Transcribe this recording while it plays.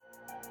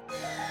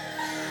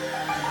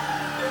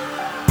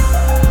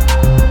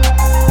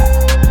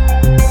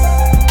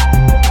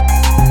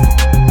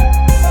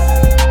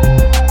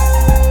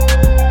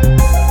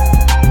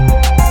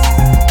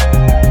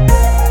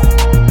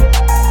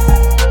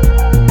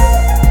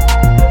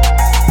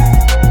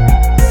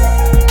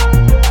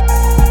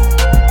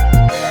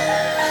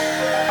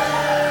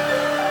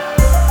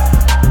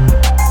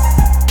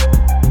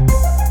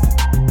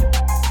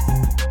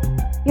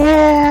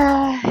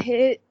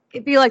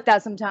like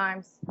that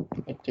sometimes.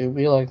 It do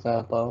be like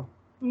that, though.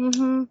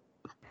 Mm-hmm.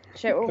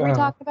 Shit, what were we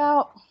talking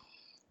about?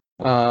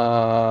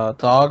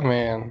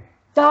 Dogman.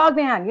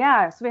 Dogman,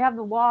 yeah. So we have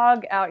the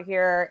log out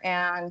here,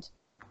 and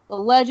the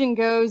legend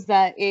goes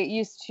that it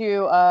used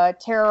to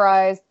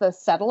terrorize the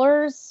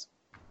settlers.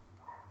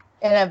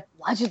 And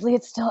allegedly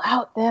it's still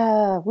out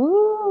there.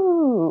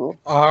 Woo!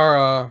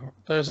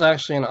 There's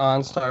actually an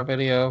OnStar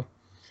video,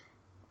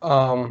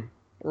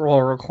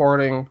 we're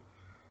recording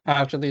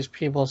after these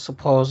people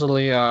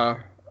supposedly,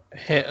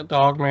 hit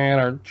Dogman,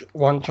 or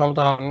one jumped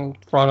out in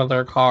front of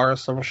their car or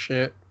some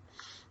shit.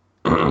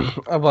 But,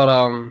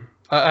 that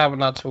happened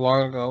not too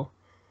long ago.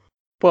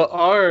 But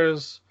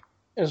ours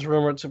is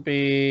rumored to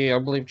be, I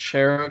believe,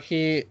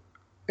 Cherokee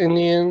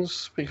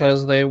Indians,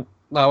 because that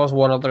was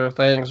one of their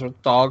things with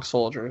dog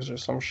soldiers or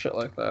some shit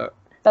like that.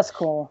 That's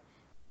cool.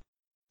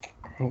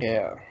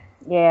 Yeah.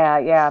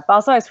 Yeah. But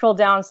also I scrolled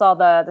down and saw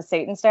the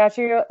Satan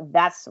statue.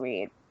 That's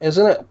sweet.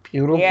 Isn't it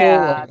beautiful?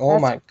 Yeah, oh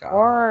my god.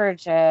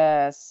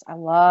 Gorgeous. I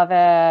love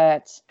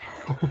it.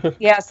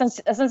 Yeah, since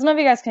none of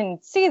you guys can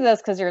see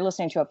this because you're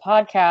listening to a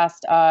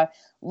podcast,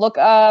 look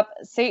up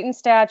Satan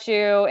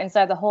statue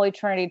inside the Holy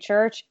Trinity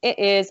Church. It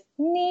is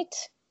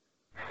neat.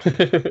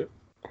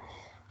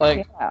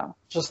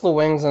 Just the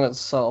wings in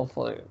itself,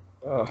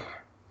 ugh.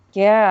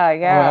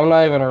 Yeah. I'm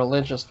not even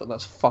religious, but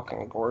that's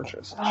fucking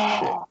gorgeous as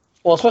shit.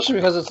 Well, especially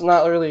because it's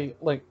not really,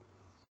 to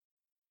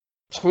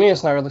me,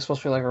 it's not really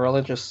supposed to be like a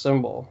religious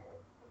symbol.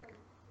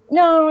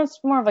 No, it's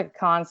more of like a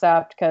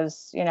concept,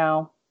 because,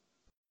 there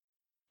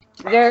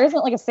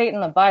isn't like a Satan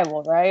in the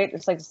Bible, right?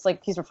 It's like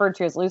he's referred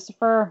to as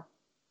Lucifer.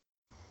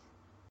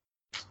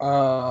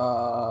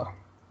 I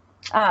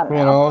don't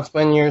know. It's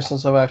been years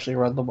since I've actually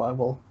read the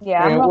Bible.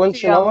 Yeah,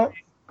 wouldn't you know what?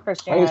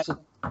 Christianity.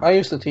 I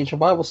used to teach a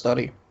Bible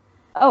study.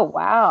 Oh,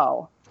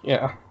 wow.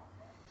 Yeah.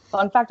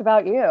 Fun fact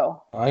about you.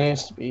 I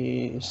used to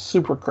be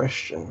super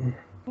Christian.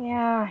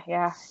 Yeah.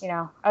 I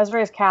was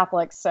raised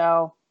Catholic,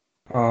 so.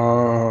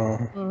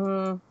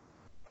 Mm-hmm.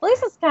 At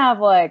least it's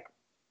kind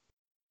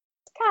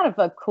of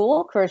a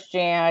cool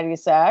Christianity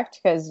sect,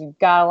 because you've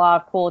got a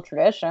lot of cool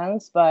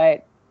traditions,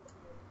 but.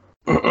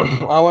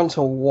 I went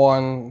to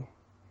one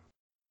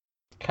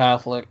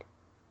Catholic,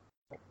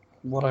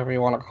 whatever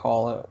you want to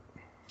call it.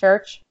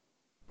 Church?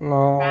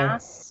 No.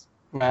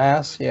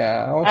 Mass,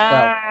 yeah. I went to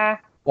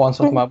that once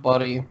with my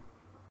buddy.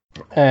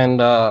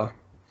 And, I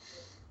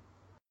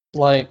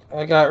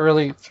got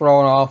really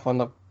thrown off when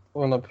the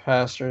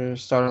pastor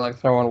started,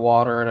 throwing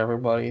water at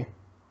everybody.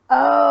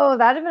 Oh,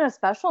 that'd have been a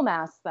special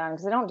mass then,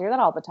 because they don't do that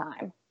all the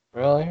time.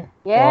 Really?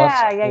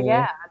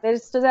 Yeah. They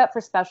just do that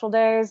for special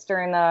days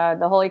during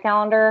the Holy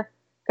Calendar.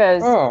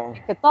 Because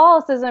in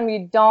Catholicism,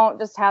 you don't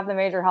just have the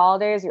major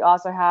holidays. You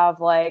also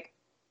have,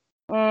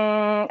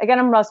 again,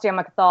 I'm rusty on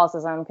my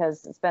Catholicism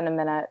because it's been a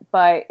minute.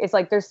 But it's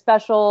there's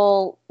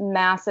special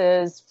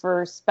masses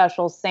for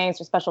special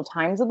saints or special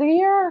times of the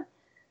year.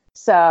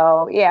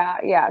 So,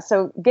 yeah.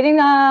 So getting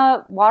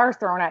water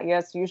thrown at you,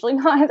 it's usually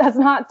that's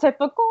not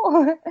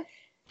typical.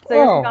 So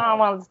you're on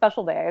one of the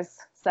special days.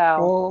 So.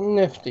 Well,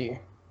 nifty.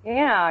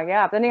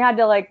 Yeah. But then you had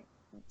to,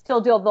 still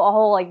do the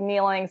whole,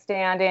 kneeling,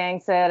 standing,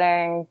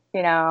 sitting,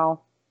 Yeah,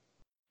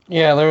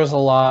 there was a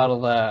lot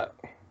of that.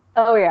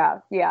 Oh, yeah.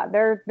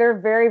 They're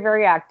very,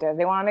 very active.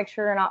 They want to make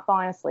sure you're not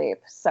falling asleep,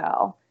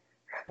 so.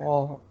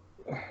 Well,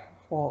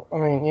 I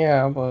mean,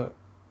 yeah, but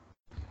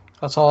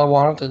that's all I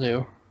wanted to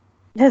do.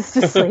 Just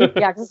to sleep,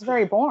 yeah, because it's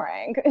very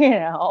boring,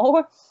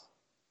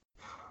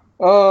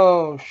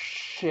 Oh,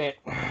 shit.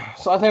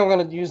 So I think I'm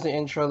going to use the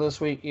intro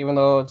this week, even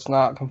though it's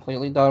not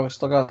completely done. We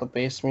still got the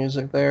bass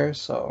music there,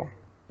 so.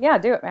 Yeah,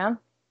 do it, man.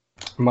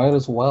 Might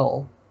as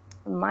well.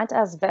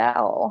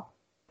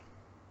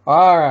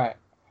 Alright.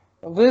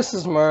 This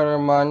is Murder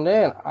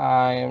Monday, and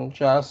I am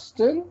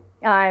Justin.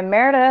 I'm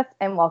Meredith,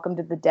 and welcome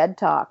to the Dead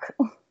Talk.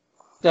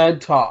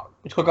 Dead Talk.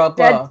 We took out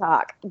Dead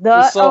Talk.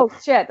 Oh,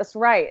 shit, that's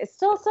right. It's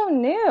still so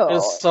new.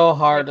 It's so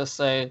hard to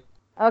say.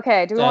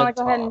 Okay, do we want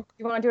to go ahead and... Do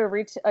you want to do a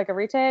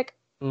retake?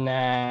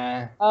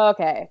 Nah.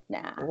 Okay,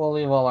 nah. We'll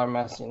leave all our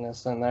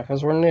messiness in there,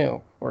 because we're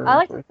new. I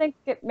like to think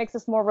it makes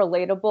us more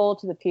relatable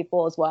to the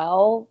people as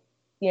well,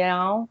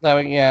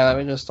 That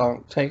we just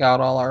don't take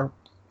out all our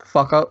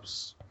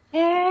fuck-ups.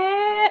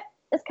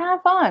 It's kind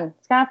of fun.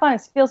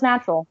 It feels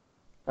natural.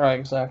 Right,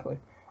 exactly.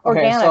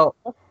 Organic. Okay, so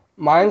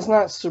mine's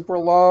not super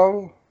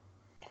long.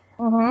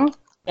 Mm-hmm.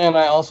 And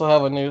I also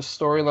have a news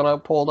story that I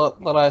pulled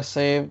up that I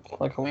saved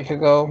a week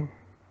ago.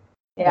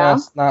 Yeah.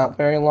 That's not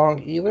very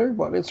long either,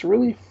 but it's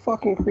really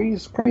fucking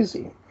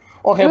crazy.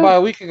 Okay, by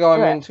a week ago,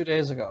 I mean 2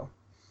 days ago.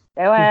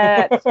 Do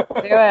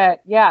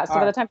it. Yeah, so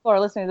by the time people are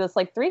listening to this,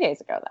 3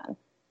 days ago then.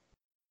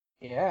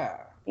 Yeah.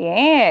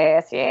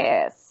 Yes.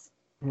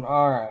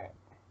 Alright.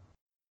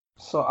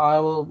 So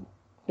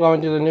you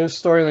want me to do the news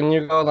story, then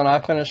you go, then I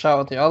finish out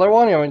with the other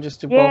one? You want me to just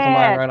do both of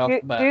mine right off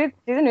the bat?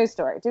 Do the news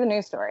story.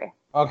 Okay.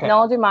 And then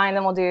I'll do mine,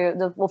 then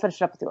we'll finish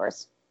it up with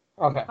yours.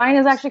 Okay. Mine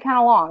is actually kind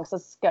of long, so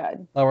it's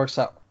good. That works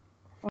out.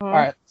 Mm-hmm.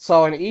 Alright,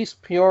 so in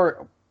East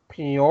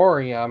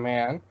Peoria,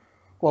 man,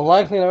 will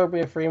likely never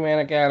be a free man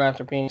again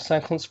after being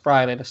sentenced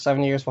Friday to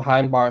 7 years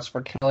behind bars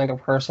for killing a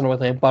person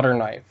with a butter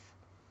knife.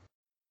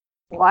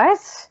 What?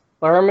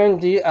 Thurman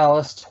D.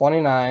 Ellis,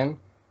 29,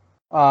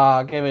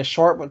 gave a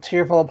short but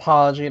tearful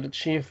apology to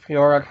Chief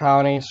Peoria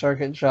County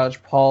Circuit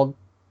Judge Paul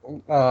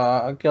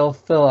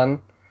Gilfillan,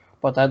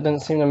 but that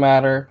didn't seem to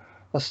matter.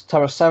 The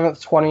September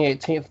 7th,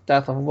 2018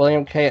 death of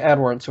William K.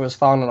 Edwards, who was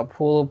found in a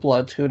pool of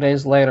blood 2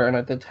 days later in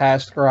a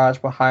detached garage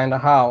behind a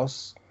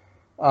house,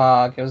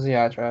 gives the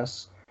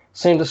address,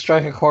 seemed to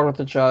strike a chord with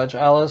the judge.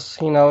 Ellis,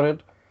 he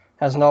noted,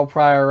 has no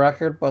prior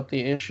record but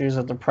the issues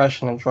of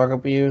depression and drug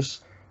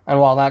abuse, and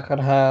while that could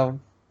have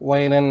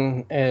weighed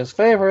in his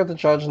favor, the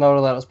judge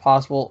noted that it was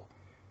possible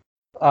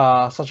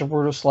such a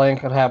brutal slaying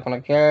could happen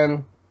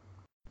again.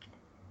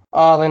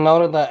 They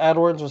noted that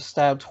Edwards was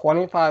stabbed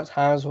 25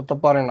 times with the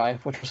butter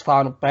knife, which was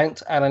found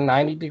bent at a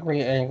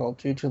 90-degree angle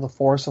due to the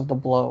force of the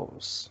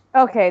blows.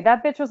 Okay,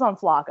 that bitch was on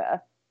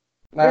Flocka.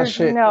 There's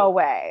no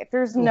way.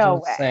 There's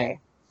no way.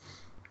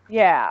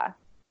 Yeah.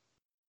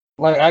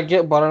 Like, I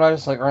get butter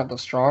knives aren't the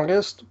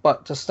strongest,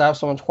 but to stab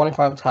someone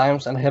 25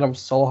 times and hit them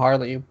so hard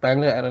that you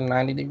bend it at a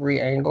 90-degree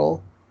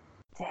angle.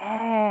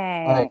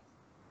 Dang.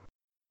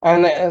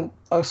 And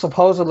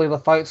supposedly the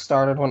fight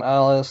started when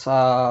Ellis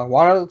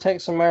wanted to take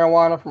some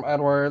marijuana from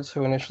Edwards,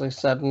 who initially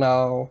said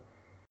no.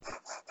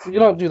 You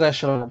don't do that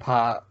shit over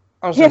pot.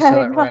 I'm just gonna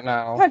say that right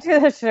now. Don't do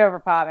that shit over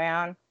pot,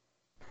 man.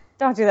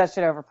 Don't do that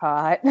shit over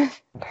pot.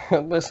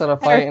 They said a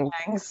fight.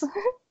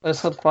 They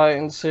said fight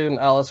ensued, and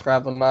Ellis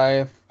grabbed the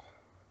knife.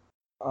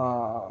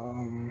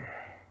 Well,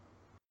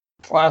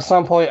 at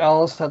some point,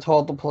 Ellis had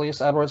told the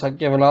police Edwards had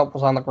given up,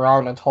 was on the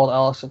ground, and told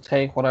Ellis to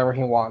take whatever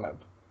he wanted.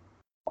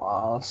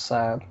 Wow, that's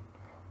sad.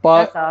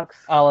 But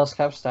Ellis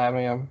kept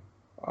stabbing him.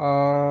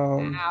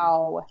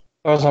 Ow.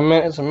 It's a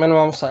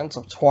minimum sentence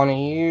of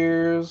 20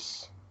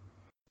 years.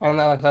 And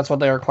that's what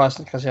they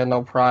requested because he had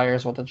no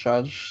priors. What the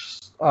judge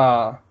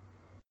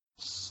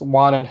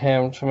wanted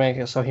him to make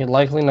it so he'd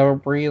likely never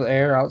breathe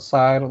air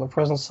outside of the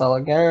prison cell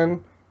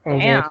again. And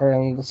gave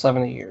him the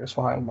 70 years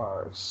behind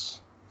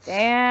bars.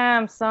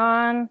 Damn,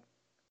 son.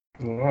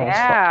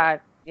 Yeah.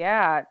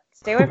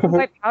 Stay away from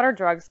white powder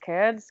drugs,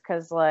 kids,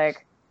 because,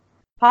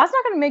 pot's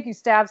not going to make you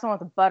stab someone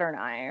with a butter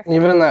knife.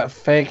 Even that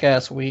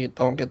fake-ass weed,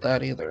 don't get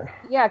that either.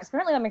 Yeah, because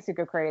apparently that makes you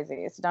go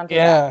crazy, so don't do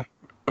that.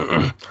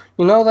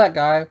 You know that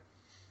guy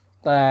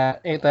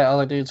that ate that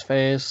other dude's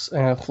face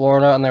in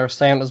Florida and they were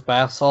saying it was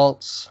bath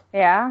salts?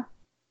 Yeah.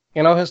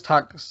 You know his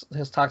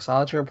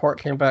toxology report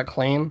came back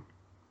clean?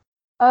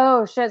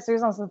 Oh, shit, so he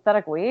was on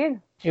synthetic weed?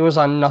 He was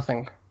on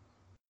nothing.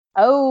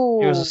 Oh.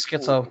 He was a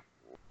schizo.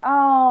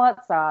 Oh,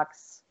 that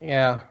sucks.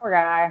 Yeah. Poor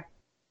guy.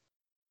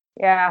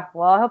 Yeah,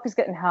 well, I hope he's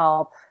getting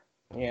help.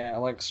 Yeah,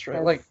 ugh.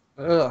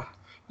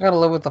 I gotta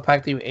live with the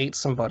fact that you ate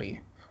somebody.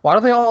 Why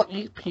do they all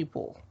eat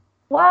people?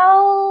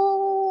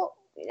 Well,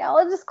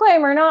 a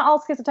disclaimer, not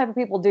all schizotype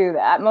people do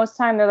that. Most of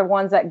the time, they're the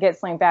ones that get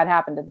something bad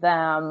happen to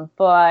them,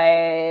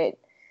 but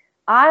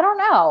I don't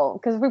know,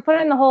 because if we put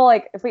in the whole,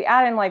 if we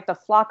add in, the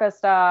Flocka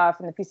stuff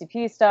and the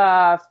PCP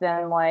stuff,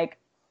 then, I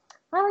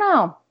don't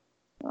know.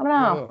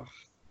 Ugh.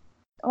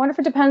 I wonder if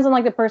it depends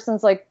on, the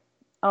person's,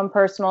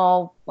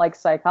 personal,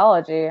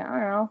 psychology. I don't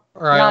know.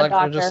 Right,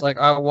 they're just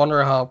I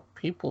wonder how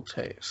people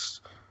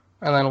taste.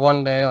 And then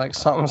one day,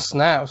 something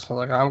snaps.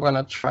 So, I'm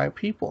gonna try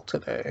people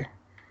today.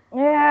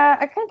 Yeah,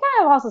 I can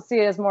kind of also see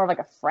it as more of,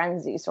 a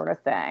frenzy sort of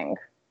thing.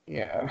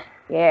 Yeah.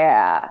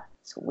 Yeah,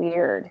 it's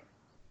weird.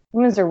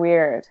 Humans are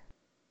weird.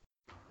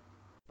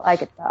 I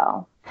like it,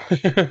 though.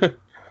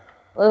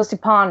 Let's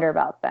ponder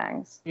about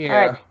things.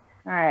 Yeah.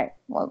 All right.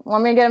 Well,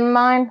 want me to get in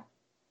mind?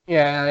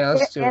 Yeah,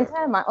 let's do it.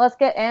 Let's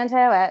get into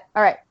it.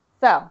 All right.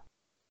 So,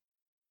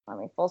 let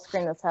me full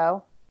screen this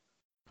hoe.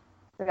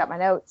 I got my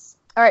notes.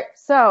 All right.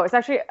 So, it's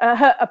actually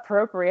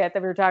appropriate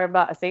that we were talking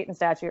about a Satan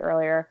statue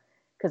earlier,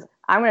 because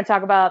I'm going to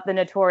talk about the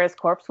notorious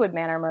Corpsewood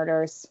Manor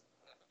murders,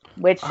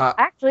 which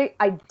actually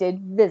I did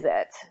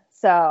visit.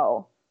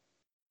 So,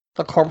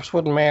 the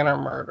Corpsewood Manor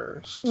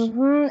murders.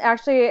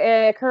 Actually,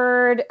 it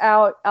occurred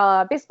out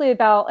basically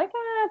about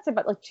it's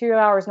about 2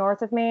 hours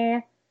north of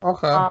me.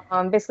 Okay.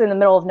 Basically in the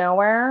middle of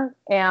nowhere,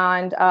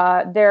 and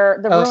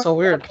that's so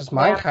weird because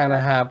mine kind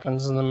of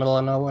happens in the middle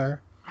of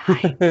nowhere.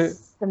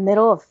 Nice. The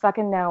middle of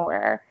fucking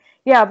nowhere.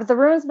 Yeah, but the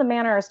ruins of the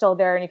manor are still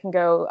there, and you can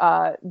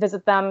go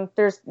visit them.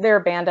 They're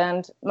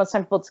abandoned. Most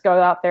time people just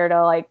go out there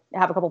to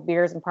have a couple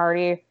beers and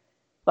party.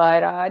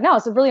 But no,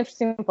 it's a really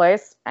interesting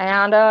place,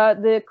 and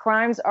the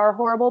crimes are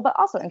horrible, but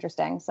also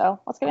interesting. So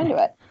let's get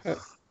into it.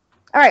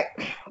 All right.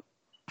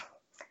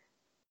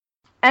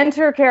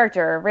 Enter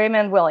character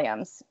Raymond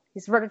Williams.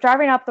 He's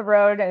driving up the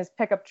road in his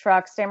pickup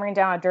truck, stammering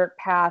down a dirt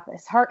path,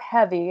 his heart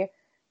heavy.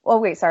 Oh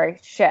wait, sorry,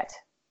 shit.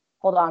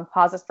 Hold on,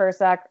 pause this for a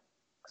sec.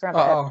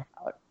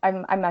 I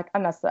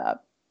messed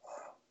up.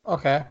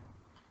 Okay.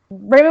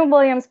 Raymond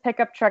Williams'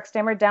 pickup truck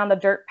stammered down the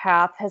dirt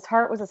path. His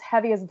heart was as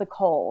heavy as the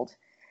cold.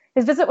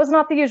 His visit was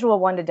not the usual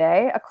one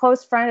today. A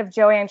close friend of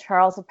Joanne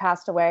Charles had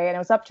passed away, and it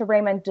was up to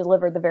Raymond to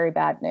deliver the very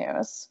bad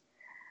news.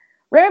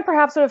 Raymond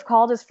perhaps would have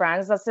called his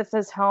friends as if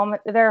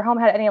their home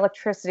had any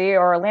electricity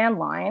or a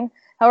landline.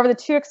 However, the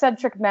two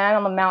eccentric men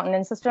on the mountain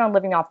insisted on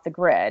living off the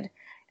grid.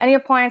 Any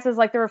appliances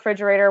like the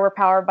refrigerator were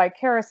powered by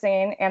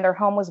kerosene, and their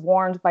home was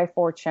warmed by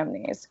 4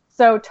 chimneys.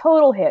 So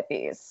total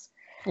hippies.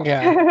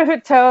 Yeah.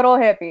 Total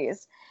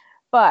hippies.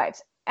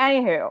 But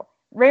anywho,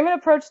 Raymond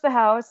approached the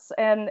house,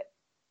 and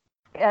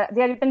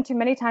they had been to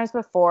many times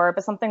before,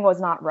 but something was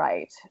not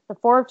right. The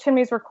 4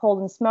 chimneys were cold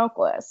and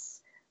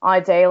smokeless. On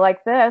a day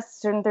like this,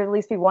 shouldn't there at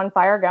least be one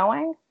fire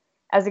going?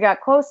 As he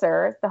got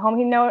closer, the home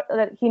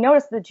he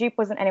noticed the Jeep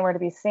wasn't anywhere to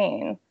be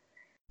seen.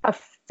 A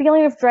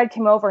feeling of dread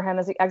came over him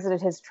as he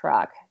exited his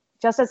truck.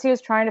 Just as he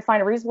was trying to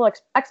find a reasonable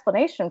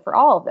explanation for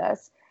all of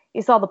this,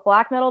 he saw the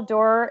black metal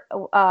door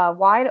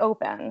wide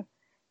open,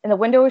 and the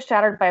window was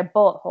shattered by a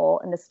bullet hole,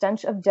 and the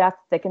stench of death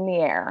thickened the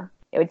air.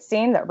 It would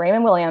seem that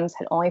Raymond Williams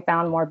had only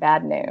found more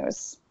bad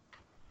news.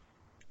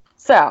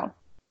 So,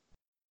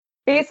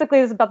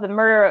 basically, this is about the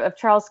murder of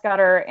Charles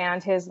Scudder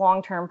and his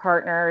long-term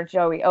partner,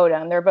 Joey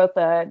Odom. They're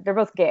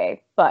both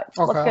gay, but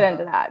let's get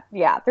into that.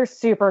 Yeah, they're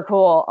super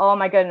cool. Oh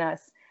my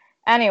goodness.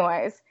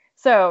 Anyways,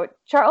 so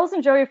Charles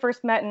and Joey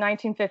first met in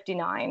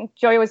 1959.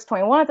 Joey was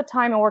 21 at the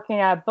time and working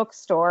at a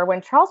bookstore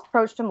when Charles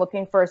approached him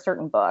looking for a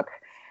certain book.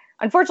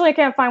 Unfortunately, I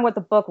can't find what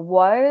the book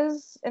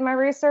was in my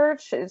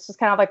research. It's just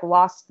kind of like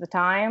lost the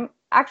time.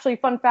 Actually,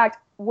 fun fact,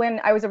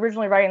 when I was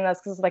originally writing this,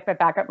 because it's like my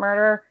backup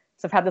murder,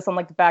 so I've had this on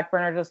like the back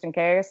burner just in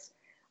case,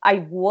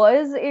 I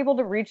was able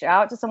to reach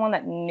out to someone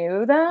that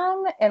knew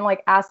them and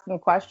like ask them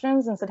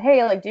questions and said,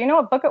 hey, like, do you know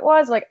what book it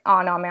was? Like,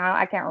 oh no, man,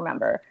 I can't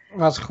remember.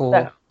 That's cool.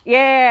 So,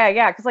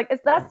 yeah, because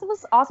like that's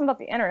what's awesome about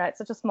the internet. It's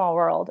such a small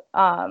world.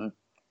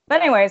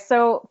 But anyway,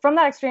 so from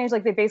that exchange,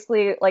 like they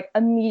basically like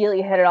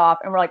immediately hit it off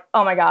and were like,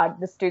 oh my god,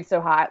 this dude's so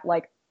hot,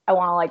 like I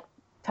want to like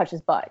touch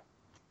his butt.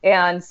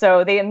 And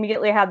so they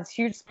immediately had this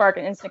huge spark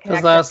and instant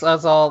connection. Because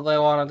that's all they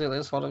want to do. They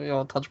just want to be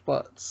able to touch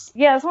butts.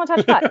 Yeah, they just want to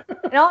touch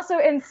butt. And also,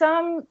 in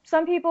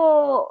some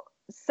people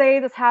say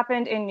this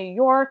happened in New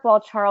York while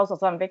Charles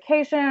was on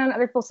vacation.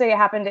 Other people say it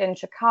happened in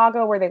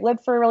Chicago where they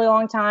lived for a really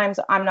long time.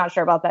 So I'm not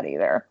sure about that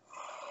either.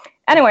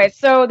 Anyway,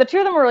 so the two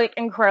of them were like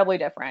incredibly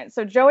different.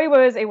 So Joey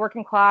was a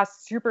working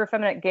class, super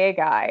effeminate gay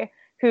guy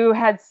who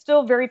had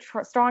still very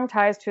strong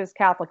ties to his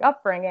Catholic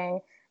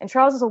upbringing. And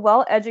Charles was a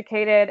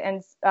well-educated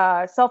and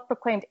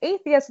self-proclaimed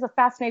atheist with a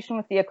fascination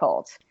with the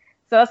occult.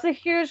 So that's a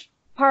huge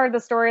part of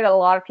the story that a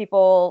lot of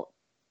people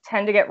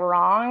tend to get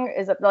wrong,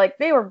 is that like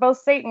they were both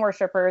Satan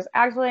worshipers.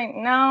 Actually,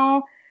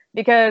 no,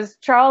 because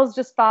Charles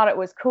just thought it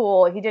was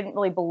cool. He didn't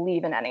really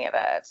believe in any of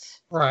it.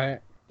 Right.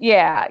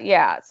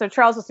 Yeah. So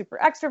Charles was super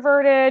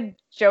extroverted.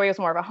 Joey was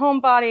more of a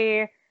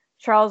homebody.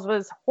 Charles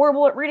was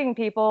horrible at reading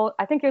people.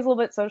 I think he was a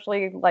little bit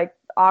socially like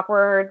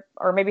awkward,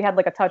 or maybe had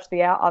like a touch of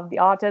the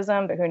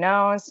autism, but who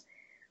knows.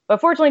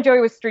 But fortunately, Joey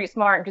was street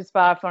smart and could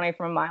spot funny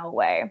from a mile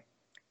away.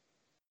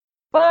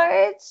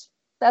 But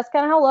that's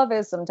kind of how love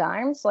is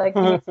sometimes. Like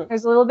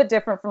it's a little bit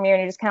different from you,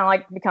 and you just kind of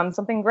like become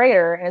something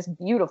greater, and it's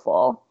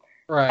beautiful.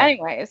 Right.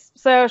 Anyways,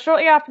 so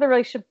shortly after the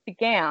relationship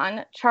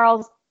began,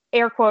 Charles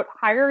air quote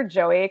hired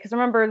Joey, because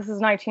remember, this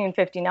is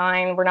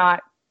 1959. We're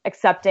not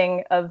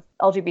accepting of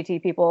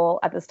LGBT people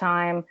at this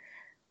time.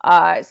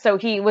 So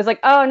he was like,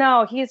 oh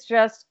no, he's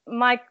just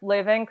my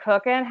living,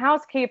 cooking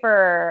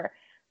housekeeper.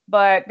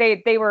 But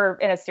they were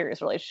in a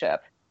serious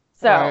relationship.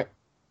 So, right.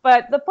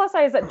 But the plus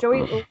side is that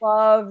Joey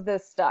loved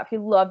this stuff. He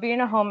loved being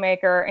a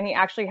homemaker, and he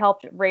actually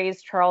helped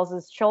raise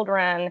Charles's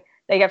children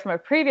they get from a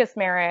previous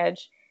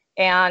marriage.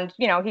 And,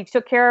 you know, he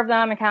took care of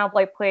them and kind of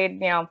like played,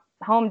 you know,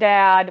 home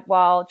dad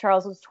while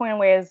Charles was toiling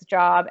away his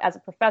job as a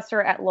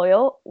professor at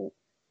Loyola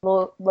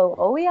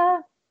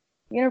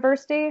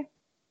University. Is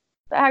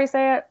that how you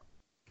say it?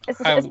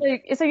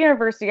 It's a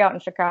university out in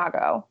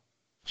Chicago.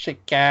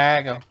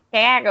 Chicago.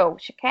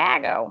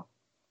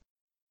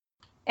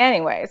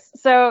 Anyways,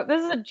 so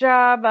this is a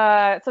job.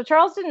 So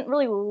Charles didn't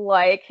really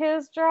like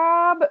his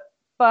job,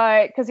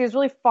 but because he was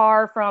really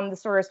far from the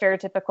sort of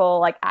stereotypical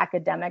like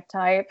academic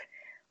type.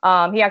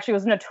 He actually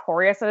was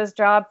notorious at his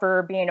job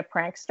for being a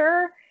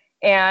prankster.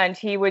 And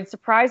he would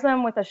surprise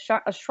them with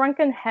a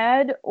shrunken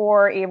head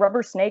or a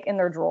rubber snake in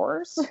their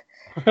drawers.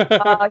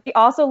 He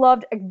also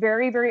loved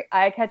very, very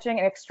eye-catching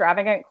and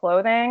extravagant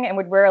clothing and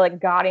would wear like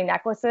gaudy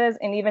necklaces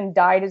and even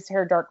dyed his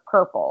hair dark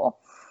purple.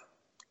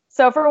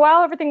 So for a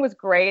while, everything was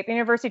great. The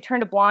university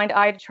turned a blind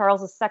eye to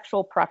Charles's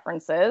sexual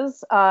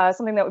preferences,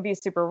 something that would be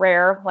super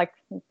rare, like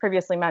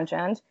previously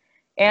mentioned.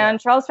 And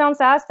Charles found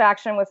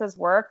satisfaction with his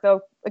work,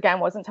 though,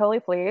 again, wasn't totally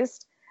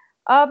pleased.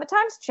 But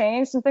times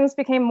changed and things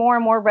became more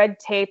and more red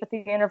tape at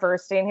the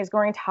university, and he's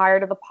growing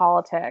tired of the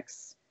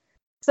politics.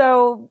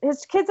 So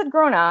his kids had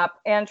grown up,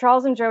 and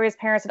Charles and Joey's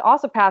parents had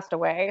also passed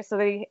away, so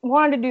they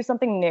wanted to do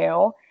something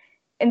new.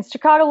 And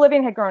Chicago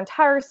living had grown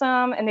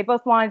tiresome, and they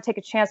both wanted to take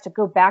a chance to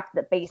go back to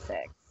the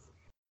basics.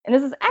 And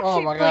this is actually...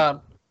 Oh my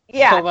God.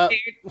 Yeah, so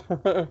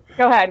dude.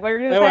 Go ahead. What were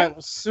you going to say? They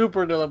went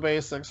super to the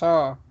basics,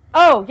 huh?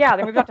 Oh, yeah,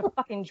 they moved out to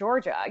fucking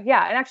Georgia.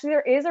 Yeah, and actually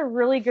there is a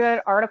really good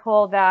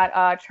article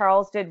that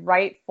Charles did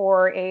write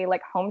for a,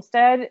 like,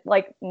 homestead,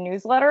 like,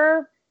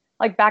 newsletter,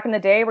 like, back in the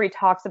day where he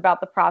talks about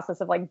the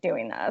process of, like,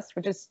 doing this,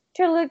 which is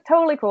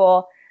totally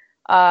cool.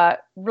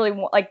 really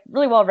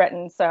well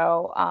written.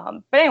 So,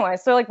 but anyway,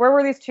 so like, where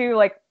were these two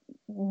like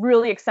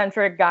really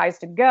eccentric guys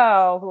to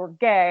go who were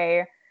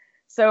gay?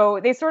 So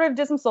they sort of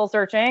did some soul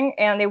searching,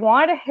 and they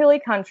wanted a hilly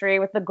country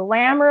with the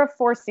glamour of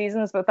 4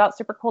 seasons, but without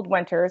super cold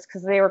winters,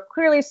 because they were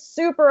clearly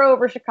super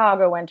over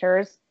Chicago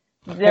winters.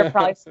 They're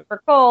probably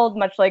super cold,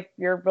 much like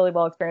you're really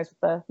well experienced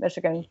with the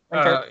Michigan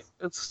winters.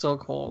 It's still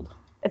cold.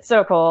 It's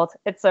so cold.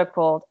 It's so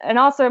cold. And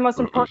also, most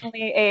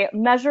importantly, a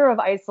measure of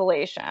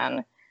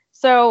isolation.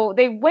 So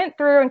they went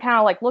through and kind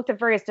of like looked at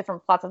various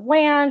different plots of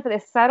land, but they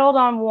settled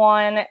on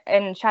one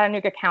in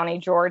Chattanooga County,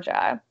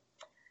 Georgia.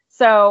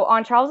 So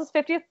on Charles's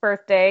 50th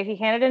birthday, he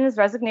handed in his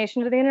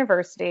resignation to the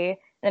university,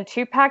 and the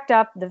two packed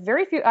up the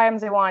very few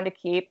items they wanted to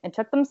keep and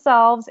took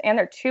themselves and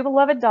their two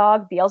beloved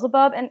dog,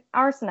 Beelzebub and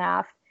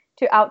Arseniff,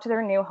 out to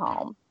their new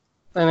home.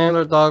 They named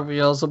their dog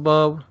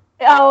Beelzebub.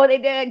 Oh, they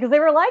did, because they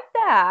were like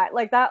that.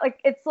 Like that, like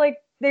it's like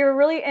they were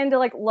really into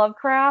like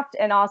Lovecraft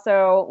and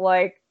also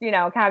like, you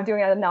know, kind of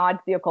doing a nod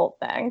to the occult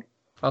thing.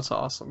 That's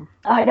awesome.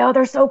 I know,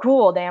 they're so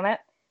cool, damn it.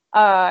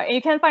 And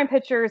you can find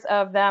pictures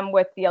of them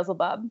with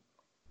Beelzebub.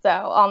 So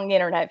on the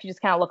internet, if you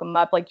just kind of look them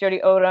up, like Jody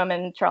Odom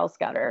and Charles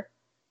Scudder.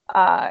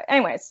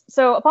 Anyways,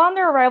 so upon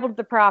their arrival to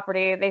the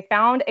property, they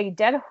found a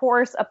dead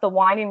horse up the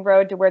winding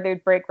road to where they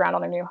would break ground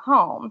on their new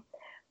home.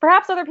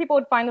 Perhaps other people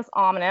would find this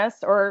ominous,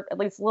 or at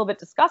least a little bit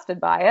disgusted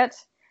by it.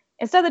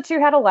 Instead, the two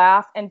had a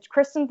laugh and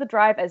christened the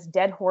drive as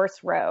Dead Horse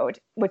Road,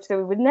 which they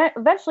would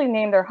eventually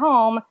name their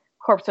home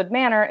Corpsewood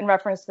Manor in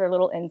reference to their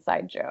little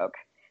inside joke.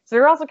 So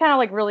they're also kind of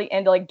like really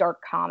into like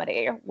dark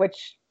comedy,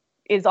 which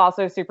is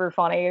also super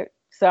funny.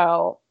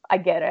 So I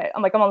get it.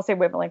 I'm on the same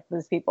wavelength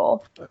with these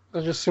people.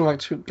 They just seem like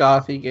two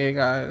gothy gay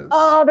guys.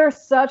 Oh, they're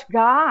such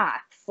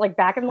goths. Like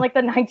back in like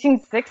the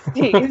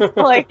 1960s.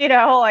 Like, you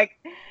know, like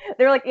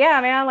they're like, yeah,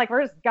 man, like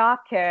we're just goth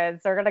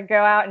kids. They're gonna go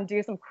out and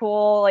do some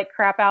cool like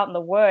crap out in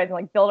the woods and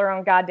like build our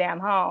own goddamn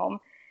home.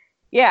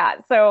 Yeah.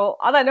 So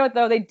on that note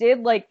though,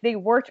 they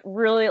worked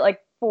really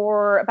like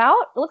for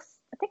about,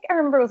 I think I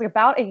remember it was like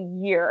about a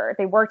year.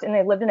 They worked and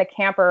they lived in a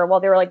camper while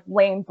they were like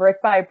laying brick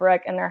by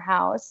brick in their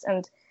house.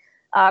 And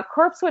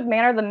Corpsewood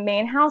Manor, the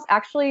main house,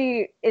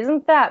 actually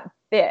isn't that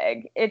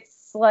big.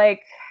 It's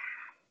like,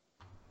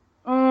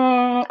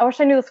 I wish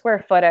I knew the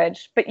square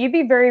footage, but you'd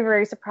be very,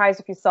 very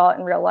surprised if you saw it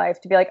in real life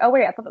to be like, oh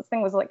wait, I thought this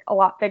thing was like a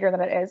lot bigger than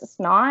it is. It's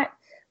not,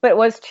 but it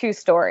was 2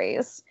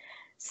 stories.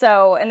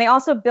 So, and they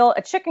also built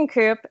a chicken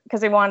coop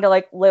because they wanted to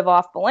like live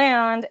off the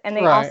land. And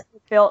they also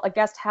built a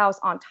guest house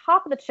on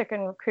top of the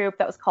chicken coop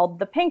that was called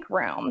the Pink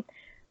Room.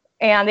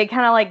 And they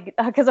kind of like,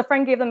 because a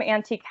friend gave them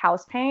antique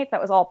house paint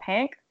that was all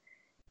pink.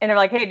 And they're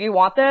like, hey, do you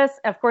want this?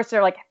 And of course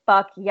they're like,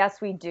 fuck,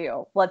 yes, we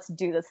do. Let's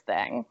do this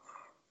thing.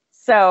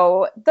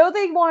 So though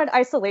they wanted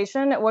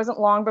isolation, it wasn't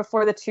long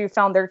before the two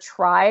found their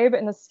tribe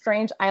in the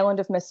strange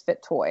island of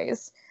misfit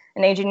toys.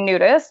 An aging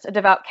nudist, a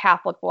devout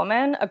Catholic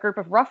woman, a group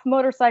of rough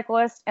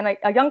motorcyclists, and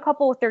a young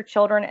couple with their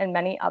children, and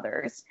many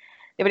others.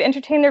 They would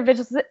entertain their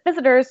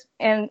visitors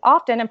and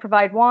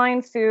provide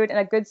wine, food, and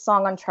a good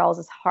song on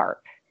Charles's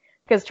harp.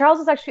 Because Charles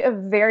was actually a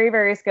very,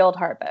 very skilled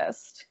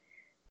harpist.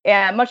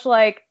 And much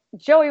like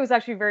Joey was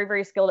actually very,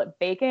 very skilled at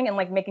baking and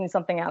like making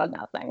something out of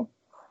nothing.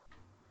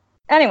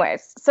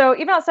 Anyways, so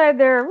even outside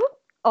there,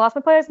 I lost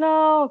my place.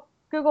 No,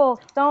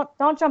 Google,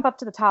 don't jump up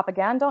to the top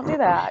again. Don't do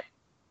that.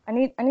 I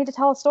need to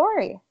tell a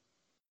story.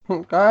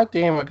 God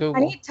damn it, Google. I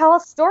need to tell a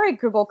story,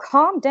 Google.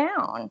 Calm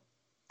down.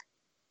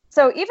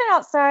 So even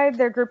outside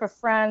their group of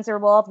friends, they were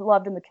well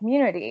loved in the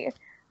community.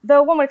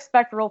 Though one would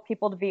expect rural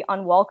people to be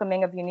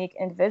unwelcoming of unique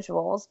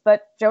individuals,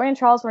 but Joey and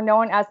Charles were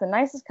known as the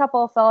nicest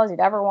couple of fellas you'd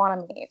ever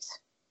want to meet.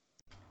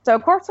 So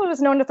Corpsewood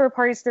was known to throw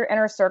parties to their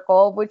inner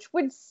circle, which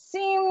would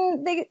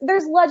seem,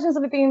 there's legends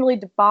of it being really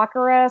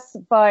debaucherous,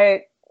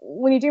 but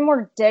when you do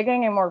more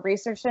digging and more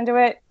research into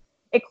it,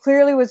 it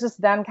clearly was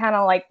just them kind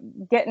of like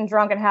getting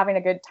drunk and having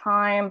a good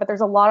time. But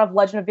there's a lot of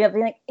legend of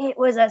being like, it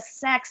was a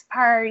sex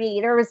party.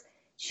 There was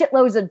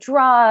shitloads of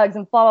drugs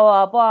and blah,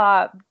 blah, blah,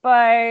 blah.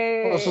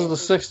 But well, this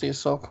was the 60s,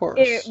 so of course.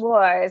 It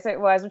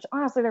was, which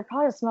honestly, they're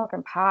probably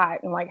smoking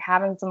pot and like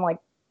having some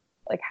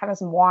having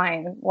some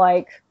wine.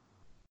 Like,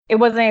 it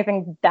wasn't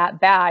anything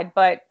that bad,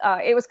 but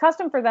it was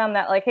custom for them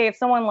that like, hey, if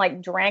someone like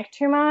drank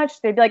too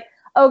much, they'd be like,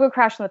 oh, go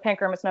crash in the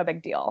Pink Room. It's no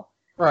big deal.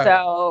 Right.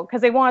 So,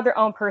 because they wanted their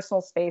own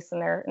personal space in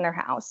their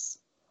house.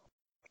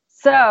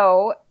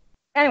 So,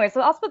 anyway,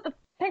 so also the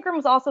Pink Room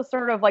was also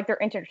sort of like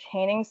their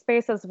entertaining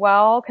space as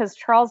well, because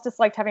Charles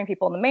disliked having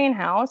people in the main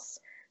house.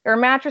 There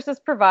were mattresses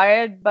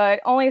provided, but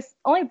only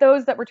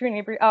those that were too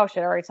inebriated. Oh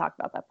shit, I already talked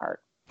about that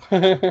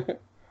part.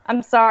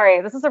 I'm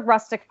sorry. This is a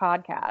rustic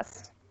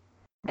podcast.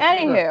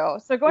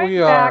 Anywho, so going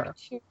back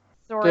to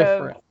sort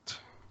of,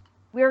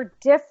 we're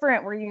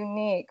different, we're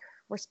unique,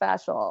 we're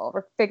special,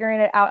 we're figuring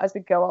it out as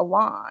we go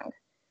along.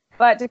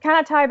 But to kind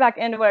of tie back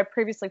into what I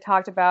previously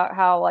talked about,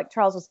 how like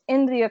Charles was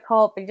into the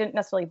occult, but he didn't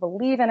necessarily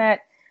believe in it.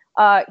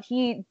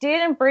 He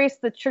did embrace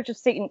the Church of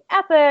Satan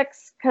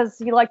ethics because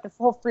he liked this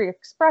whole free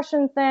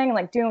expression thing,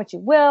 like doing what you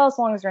will, as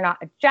long as you're not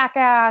a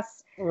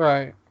jackass.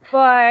 Right.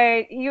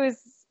 But he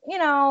was, you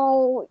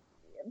know,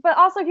 but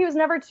also he was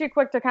never too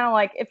quick to kind of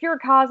like, if you were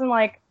causing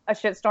like a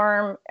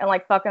shitstorm and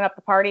like fucking up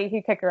the party,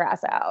 he'd kick your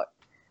ass out.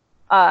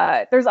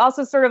 There's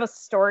also sort of a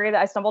story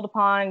that I stumbled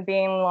upon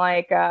being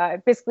like,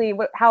 basically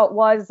how it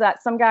was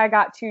that some guy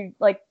got too,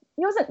 like,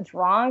 he wasn't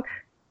drunk,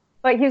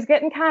 but he was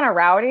getting kind of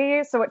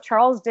rowdy. So what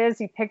Charles did is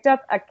he picked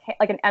up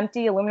like an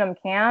empty aluminum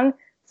can,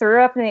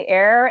 threw it up in the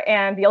air,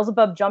 and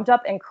Beelzebub jumped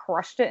up and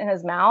crushed it in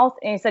his mouth.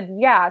 And he said,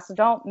 yeah, so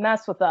don't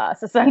mess with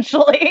us,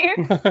 essentially.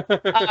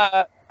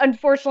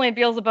 Unfortunately,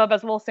 Beelzebub,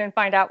 as we'll soon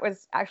find out,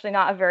 was actually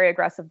not a very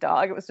aggressive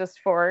dog. It was just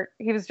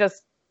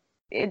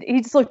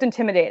he just looked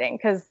intimidating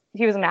because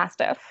he was a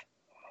Mastiff.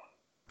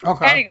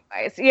 Okay.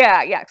 Anyways,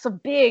 yeah. So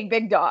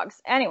big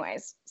dogs.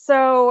 Anyways,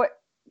 so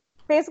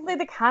basically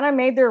they kind of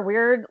made their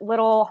weird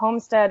little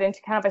homestead into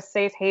kind of a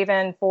safe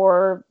haven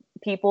for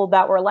people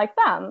that were like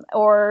them,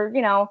 or,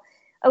 you know,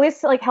 at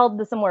least like held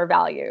the similar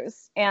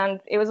values.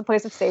 And it was a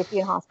place of safety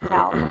and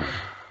hospitality.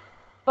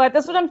 But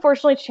this would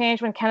unfortunately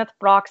change when Kenneth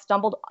Brock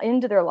stumbled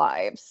into their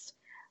lives.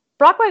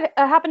 Brock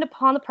happened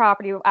upon the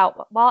property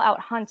while out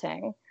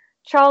hunting.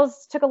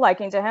 Charles took a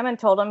liking to him and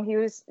told him he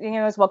was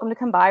welcome to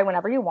come by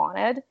whenever he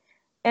wanted.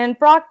 And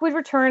Brock would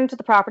return to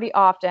the property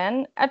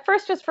often, at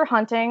first just for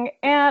hunting,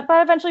 but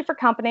eventually for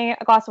company,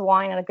 a glass of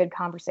wine, and a good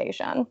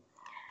conversation.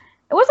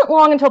 It wasn't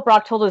long until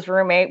Brock told his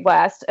roommate,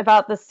 West,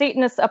 about the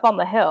Satanists up on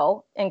the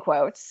hill, in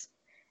quotes.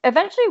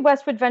 Eventually,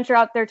 West would venture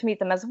out there to meet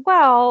them as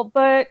well,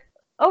 but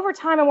over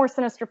time, a more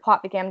sinister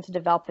plot began to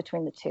develop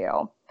between the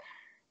two.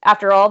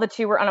 After all, the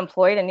two were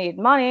unemployed and needed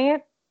money.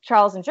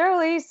 Charles and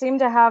Jolie seemed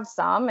to have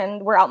some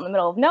and were out in the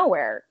middle of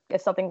nowhere.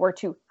 If something were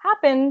to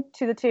happen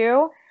to the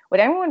two, would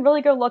anyone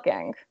really go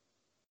looking?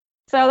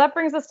 So that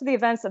brings us to the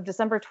events of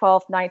December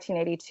 12th,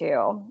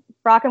 1982.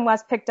 Brock and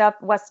West picked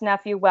up West's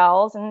nephew,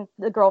 Wells, and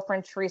the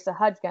girlfriend, Teresa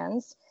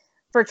Hudgens,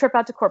 for a trip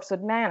out to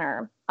Corpsewood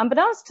Manor.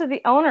 Unbeknownst to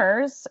the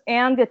owners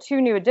and the two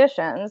new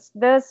additions,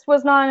 this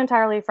was not an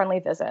entirely friendly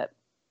visit.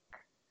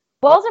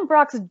 Wells and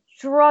Brock's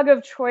drug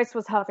of choice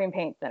was huffing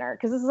paint thinner,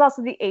 because this is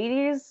also the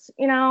 80s,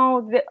 you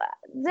know.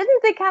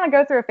 Didn't they kind of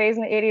go through a phase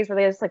in the 80s where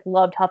they just like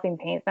loved huffing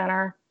paint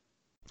thinner?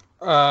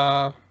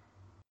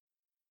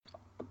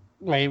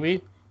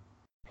 Maybe.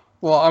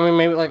 Well, I mean,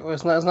 maybe like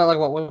it's not like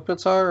what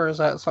whippets are, or is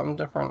that something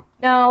different?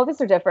 No,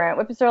 these are different.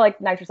 Whippets are like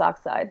nitrous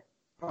oxide.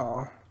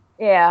 Oh.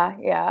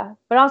 Yeah.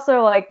 But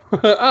also like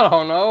I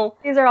don't know.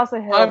 These are also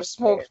hills. I've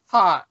smoked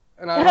pot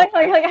and I've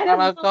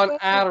done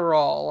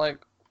Adderall like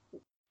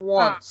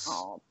once.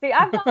 Oh. See,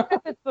 I've done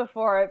whippets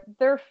before.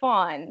 They're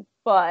fun,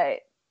 but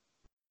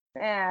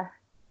that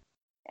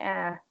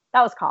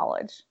was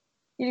college.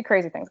 You do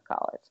crazy things in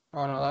college.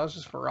 Oh no, that was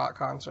just for rock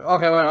concert.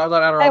 Okay, wait, I've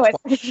done Adderall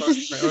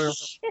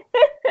twice.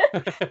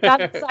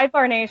 Not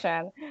Sidebar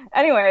Nation.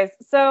 Anyways,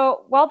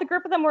 so while the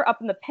group of them were up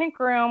in the pink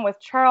room with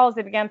Charles,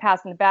 they began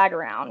passing the bag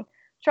around.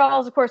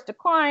 Charles, of course,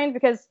 declined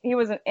because he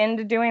wasn't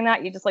into doing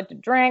that. He just liked to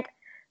drink,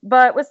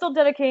 but was still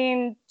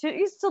dedicated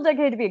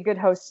to be a good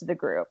host to the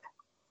group.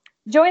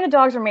 Joey and the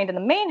dogs remained in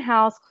the main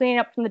house, cleaning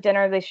up from the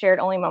dinner they shared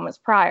only moments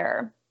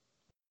prior.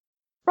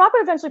 Brock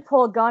would eventually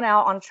pull a gun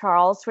out on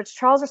Charles, to which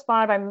Charles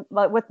responded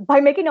by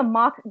making a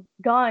mock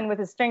gun with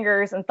his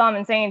fingers and thumb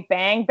and saying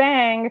 "bang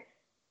bang,"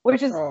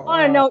 which is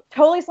on a note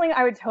totally something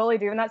I would totally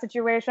do in that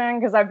situation,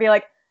 because I'd be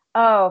like,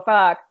 "Oh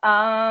fuck,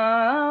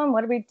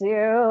 what do we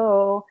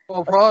do?"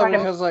 Well, probably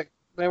because like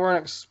they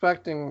weren't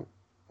expecting,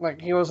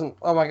 like he wasn't.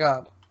 Oh my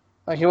god,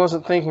 like he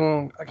wasn't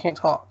thinking. I can't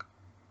talk.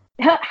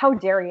 How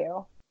dare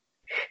you?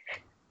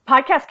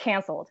 Podcast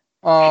canceled.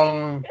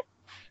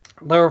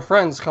 There were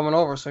friends coming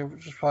over, so he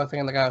was just probably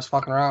thinking the guy was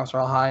fucking around, so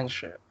all high and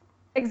shit.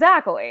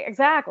 Exactly.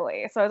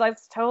 So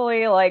that's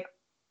totally like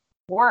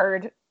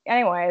word.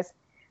 Anyways,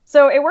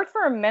 so it worked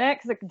for a minute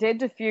because it did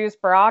diffuse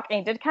Brock, and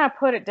he did kind of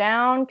put it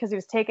down because he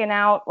was taken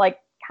out, like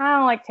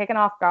kind of like taken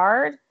off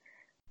guard.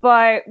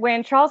 But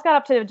when Charles got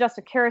up to adjust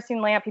a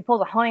kerosene lamp, he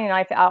pulls a hunting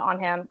knife out on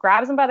him,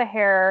 grabs him by the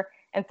hair,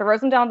 and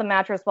throws him down the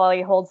mattress while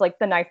he holds like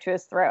the knife to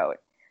his throat.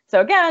 So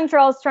again,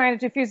 Charles is trying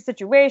to defuse the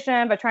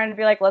situation by trying to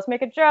be like, let's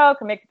make a joke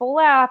and make people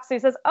laugh. So he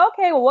says,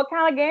 okay, well, what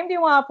kind of game do you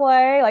want to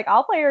play? Like,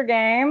 I'll play your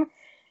game.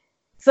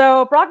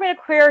 So Brock made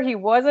it clear he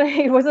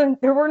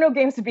wasn't, there were no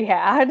games to be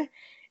had.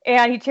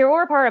 And he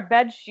tore apart a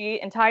bed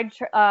sheet and tied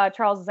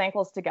Charles's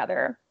ankles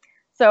together.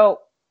 So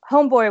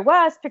homeboy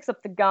West picks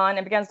up the gun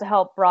and begins to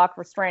help Brock,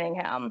 restraining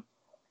him.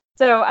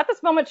 So at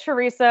this moment,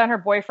 Teresa and her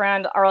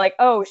boyfriend are like,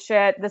 oh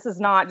shit, this is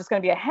not just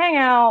going to be a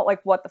hangout.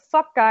 Like, what the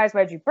fuck, guys?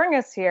 Why'd you bring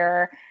us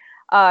here?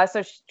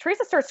 So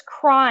Teresa starts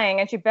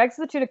crying and she begs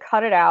the two to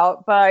cut it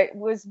out, but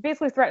was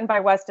basically threatened by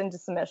West into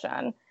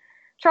submission.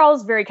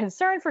 Charles, very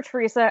concerned for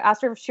Teresa,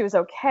 asked her if she was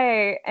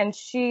okay, and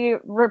she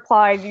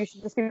replied, you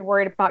should just be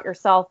worried about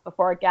yourself,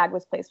 before a gag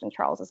was placed in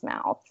Charles's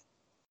mouth.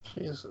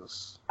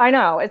 Jesus. I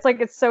know. It's like,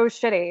 it's so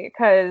shitty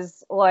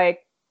because I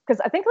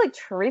think like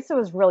Teresa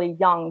was really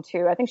young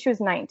too. I think she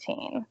was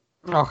 19.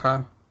 Okay.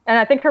 And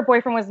I think her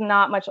boyfriend was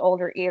not much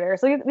older either.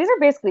 So these are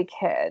basically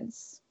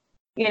kids.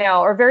 You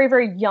know, or very,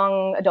 very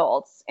young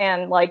adults.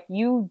 And, like,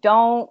 you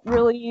don't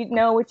really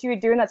know what you would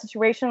do in that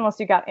situation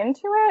unless you got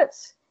into it.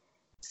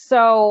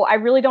 So I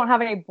really don't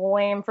have any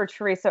blame for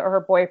Teresa or her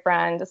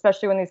boyfriend,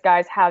 especially when these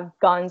guys have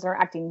guns and are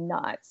acting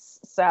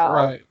nuts.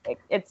 So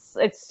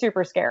it's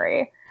super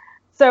scary.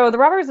 So the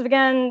robbers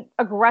began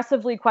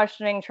aggressively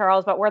questioning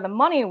Charles about where the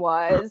money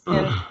was.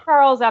 And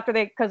Charles,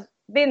 because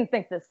they didn't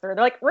think this through,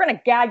 they're like, we're going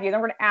to gag you, then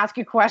we're going to ask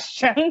you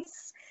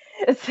questions.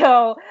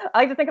 So I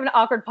like to think of an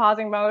awkward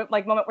pausing moment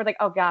where like,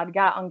 oh God, we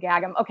got to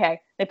ungag him.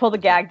 Okay, they pull the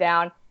gag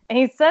down. And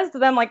he says to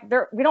them, like,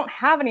 we don't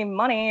have any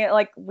money.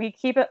 Like, we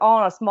keep it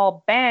all in a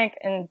small bank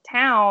in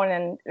town,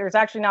 and there's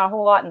actually not a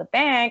whole lot in the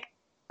bank.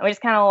 And we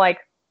just kind of, like,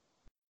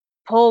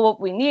 pull what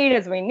we need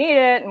as we need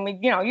it. And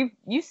we,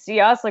 you see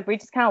us, like, we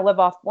just kind of live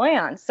off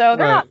land. So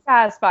they're not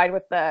satisfied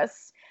with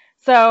this.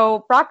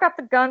 So Brock got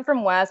the gun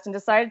from West and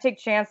decided to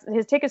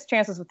take his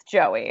chances with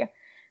Joey.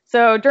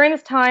 So during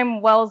this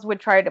time, Wells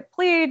would try to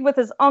plead with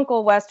his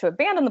uncle West to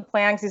abandon the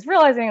plan because he's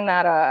realizing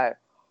that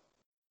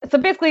so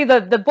basically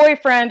the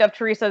boyfriend of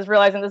Teresa is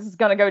realizing this is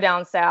going to go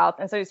down south.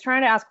 And so he's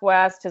trying to ask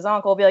West, his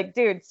uncle, be like,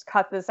 dude, just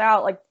cut this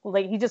out. Like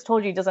he just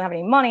told you he doesn't have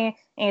any money,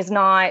 and he's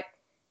not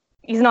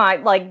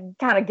like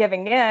kind of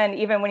giving in,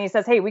 even when he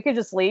says, hey, we could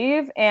just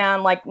leave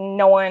and like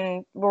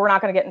we're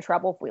not going to get in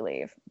trouble if we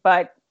leave.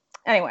 But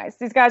anyways,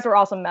 these guys were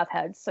also meth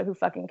heads, so who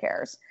fucking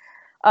cares?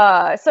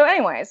 So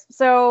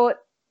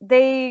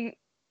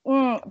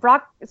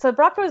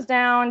Brock goes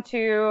down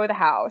to the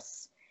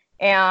house,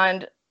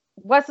 and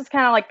Wes is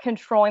kind of like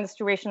controlling the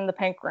situation in the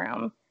pink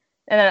room.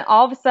 And then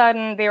all of a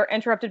sudden, they are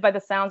interrupted by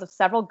the sounds of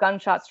several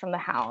gunshots from the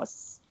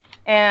house.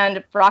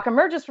 And Brock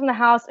emerges from the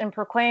house and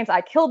proclaims,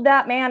 I killed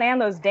that man and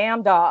those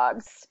damn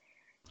dogs.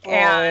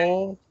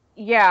 And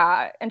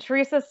and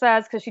Teresa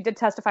says, because she did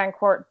testify in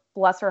court,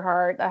 bless her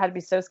heart, that had to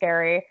be so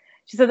scary.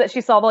 She said that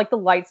she saw like the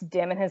lights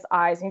dim in his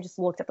eyes and he just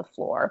looked at the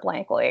floor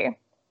blankly.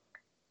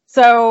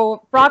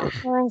 So Brock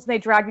returns and they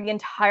drag the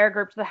entire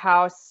group to the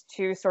house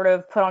to sort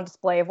of put on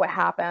display of what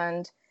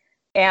happened.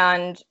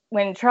 And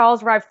when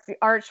Charles arrived at the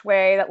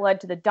archway that led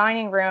to the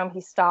dining room,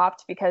 he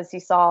stopped because he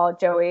saw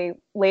Joey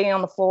laying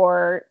on the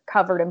floor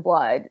covered in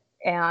blood.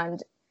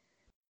 And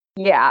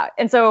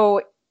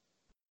so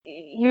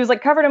he was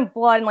like covered in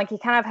blood, and like he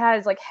kind of had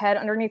his like head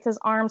underneath his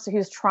arm, so he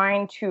was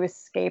trying to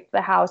escape the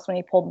house when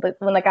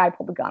the guy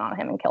pulled the gun on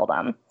him and killed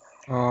him.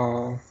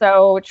 Oh.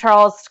 So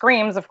Charles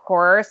screams, of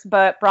course,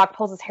 but Brock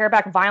pulls his hair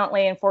back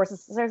violently and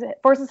forces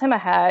him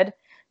ahead.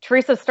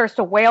 Teresa starts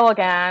to wail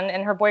again,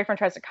 and her boyfriend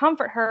tries to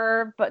comfort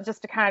her, but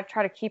just to kind of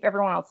try to keep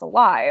everyone else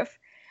alive.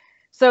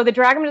 So they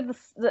drag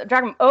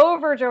him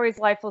over Joey's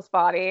lifeless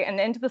body and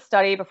into the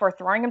study before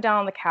throwing him down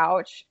on the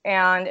couch.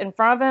 And in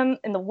front of him,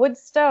 in the wood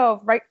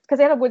stove, right, because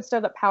they had a wood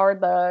stove that powered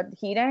the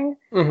heating.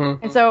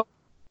 Mm-hmm. And so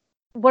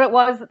what it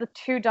was that the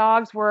two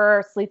dogs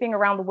were sleeping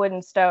around the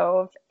wooden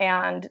stove,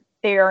 and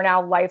they are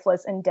now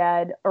lifeless and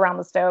dead around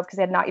the stove because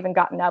they had not even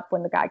gotten up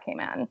when the guy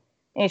came in, and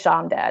he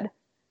shot him dead.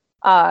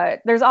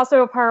 There's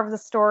also a part of the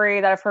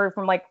story that I've heard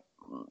from like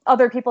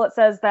other people that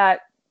says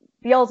that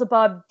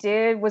Beelzebub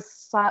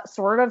was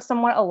sort of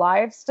somewhat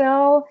alive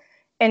still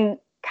and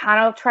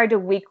kind of tried to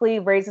weakly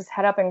raise his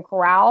head up and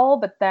growl,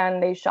 but then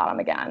they shot him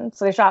again.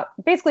 So they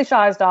basically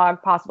shot his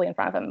dog possibly in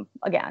front of him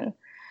again.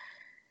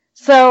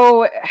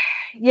 So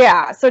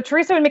so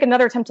Teresa would make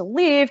another attempt to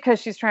leave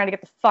because she's trying to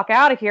get the fuck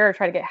out of here,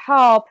 try to get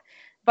help.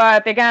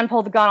 But they again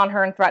pull the gun on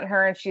her and threaten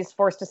her, and she's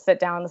forced to sit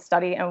down in the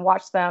study and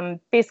watch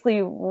them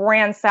basically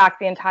ransack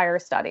the entire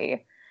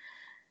study.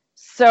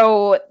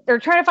 So they're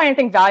trying to find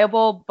anything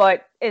valuable,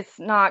 but it's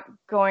not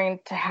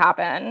going to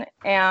happen.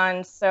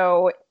 And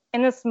so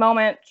in this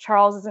moment,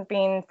 Charles isn't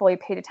being fully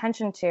paid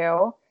attention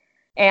to,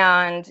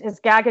 and his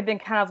gag had been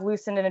kind of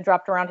loosened and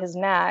dropped around his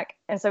neck.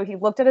 And so he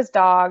looked at his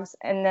dogs,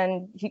 and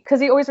then because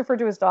he always referred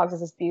to his dogs as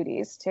his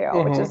beauties too,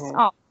 which is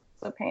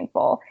so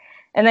painful.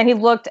 And then he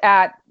looked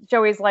at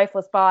Joey's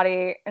lifeless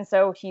body, and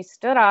so he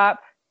stood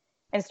up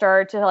and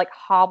started to like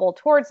hobble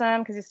towards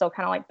him because he's still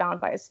kind of like bound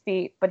by his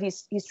feet, but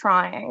he's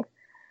trying.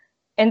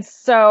 And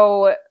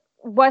so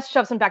Wes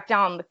shoves him back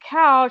down on the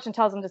couch and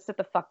tells him to sit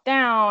the fuck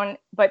down,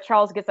 but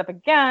Charles gets up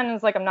again and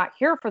is like, I'm not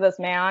here for this,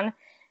 man,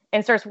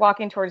 and starts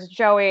walking towards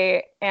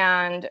Joey.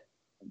 And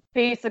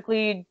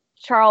basically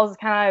Charles is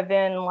kind of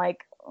in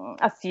like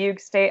a fugue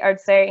state, I'd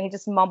say. He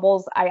just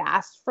mumbles, I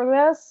asked for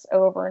this,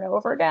 over and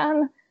over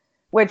again,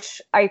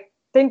 which I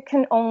think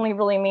can only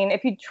really mean,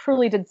 if he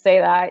truly did say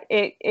that,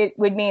 it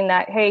would mean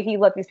that, hey, he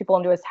let these people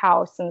into his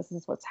house and this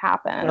is what's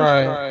happened.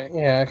 Right.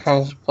 Yeah,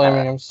 kind of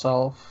blaming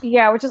himself.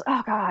 Yeah, which is,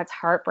 oh God, it's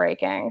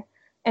heartbreaking.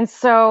 And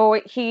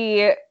so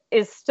he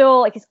is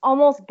still, like, he's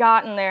almost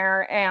gotten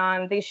there,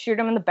 and they shoot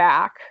him in the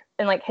back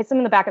and, like, hits him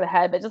in the back of the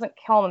head, but it doesn't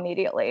kill him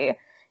immediately.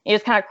 He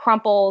just kind of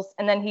crumples,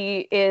 and then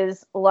he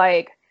is,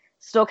 like,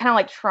 still kind of,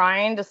 like,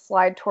 trying to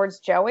slide towards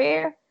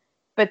Joey.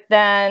 But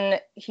then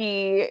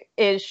he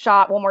is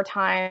shot one more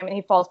time, and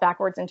he falls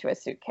backwards into a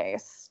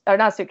suitcase. Or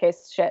not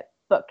suitcase,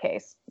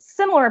 bookcase.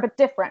 Similar, but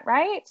different,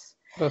 right?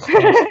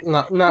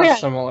 Not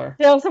similar.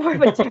 No, similar,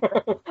 but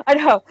different. I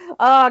know.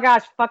 Oh,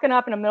 gosh, fucking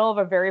up in the middle of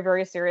a very,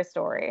 very serious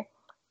story.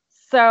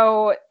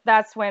 So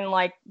that's when,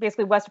 like,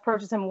 basically West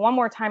approaches him one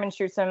more time and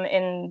shoots him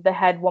in the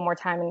head one more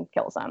time and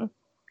kills him.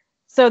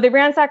 So they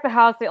ransacked the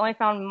house. They only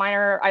found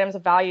minor items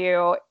of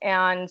value,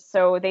 and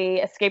so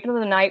they escaped into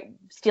the night,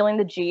 stealing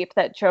the Jeep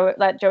that Joey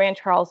and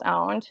Charles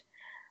owned.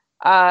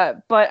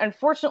 But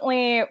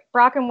unfortunately,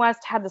 Brock and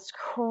West had this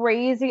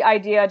crazy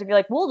idea to be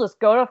like, we'll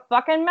just go to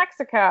fucking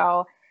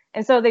Mexico.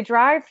 And so they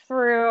drive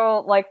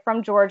through, like,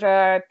 from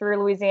Georgia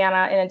through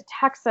Louisiana and into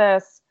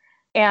Texas,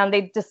 and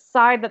they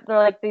decide that they're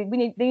like, we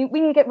need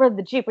to get rid of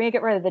the Jeep. We need to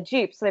get rid of the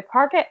Jeep. So they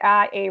park it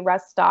at a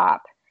rest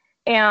stop.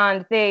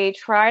 And they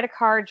try to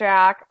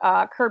carjack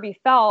Kirby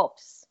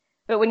Phelps,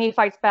 but when he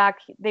fights back,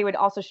 they would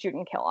also shoot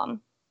and kill him.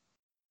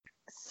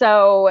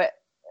 So,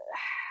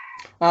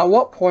 at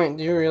what point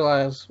do you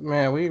realize,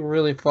 man, we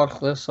really fucked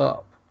this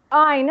up?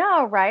 I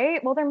know,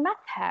 right? Well, they're meth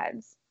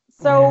heads.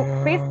 So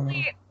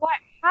basically, what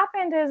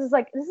happened is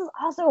like, this is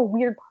also a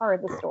weird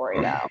part of the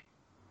story,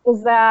 though,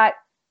 is that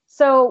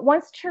so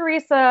once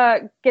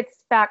Teresa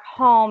gets back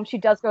home, she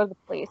does go to the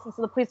police, and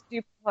so the police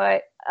do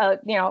put,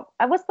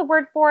 what's the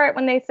word for it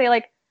when they say,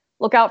 like,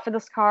 look out for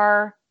this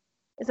car?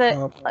 Is it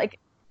like,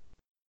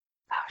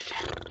 oh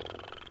shit?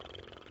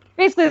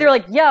 Basically, they're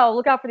like, yo,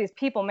 look out for these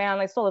people, man.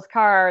 They stole this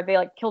car. They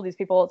like killed these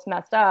people. It's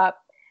messed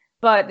up,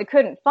 but they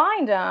couldn't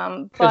find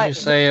them. Could you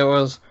say it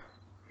was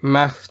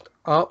messed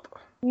up?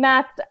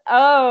 Messed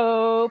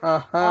up.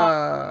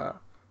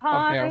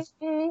 Okay,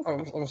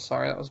 I'm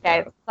sorry, that was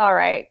bad. It's all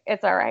right.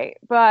 It's all right.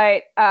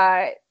 But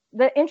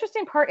the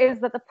interesting part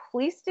is that the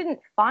police didn't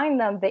find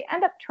them. They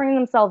end up turning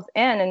themselves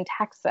in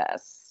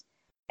Texas,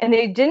 and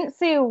they didn't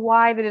see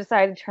why they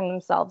decided to turn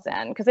themselves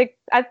in, because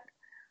I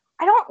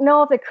don't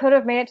know if they could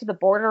have made it to the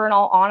border, in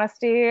all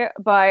honesty,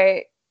 but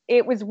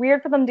it was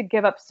weird for them to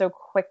give up so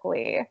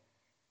quickly.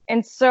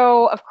 And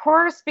so, of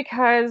course,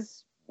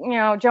 because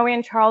Joey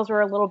and Charles were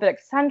a little bit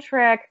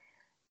eccentric,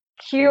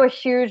 cue a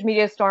huge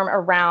media storm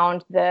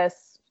around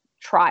this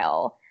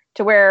trial,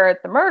 to where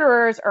the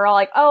murderers are all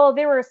like, oh,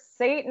 they were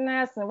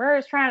Satanists and we're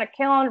just trying to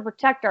kill them to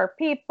protect our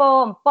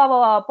people and blah,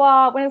 blah, blah,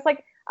 blah. When it's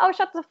like, oh,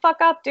 shut the fuck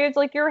up, dudes.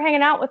 Like, you were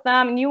hanging out with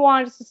them and you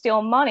wanted us to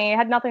steal money. It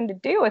had nothing to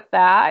do with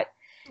that.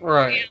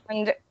 Right.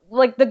 And,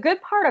 like, the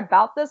good part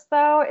about this,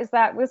 though, is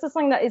that this is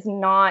something that is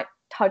not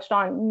touched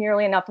on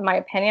nearly enough, in my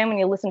opinion, when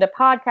you listen to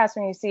podcasts,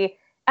 when you see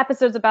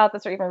episodes about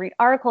this or even read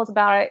articles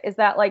about it, is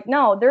that, like,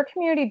 no, their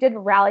community did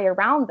rally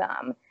around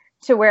them,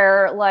 to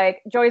where,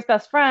 like, Joey's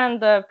best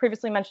friend, the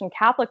previously mentioned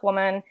Catholic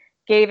woman,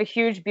 gave a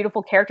huge,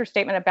 beautiful character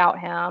statement about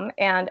him.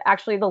 And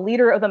actually the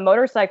leader of the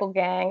motorcycle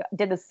gang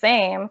did the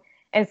same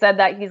and said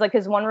that he's like,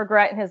 his one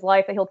regret in his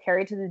life that he'll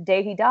carry to the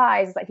day he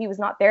dies is that he was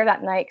not there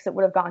that night, because it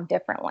would have gone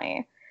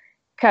differently.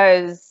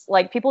 Because,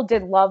 like, people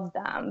did love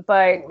them,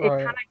 but it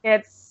kind of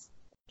gets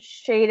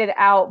shaded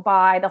out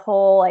by the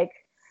whole, like,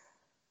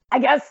 I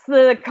guess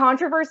the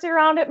controversy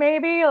around it,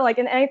 maybe, like,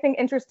 in any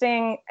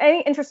interesting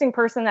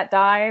person that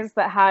dies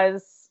that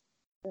has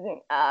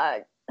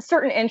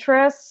certain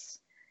interests,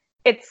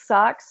 it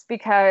sucks,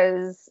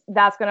 because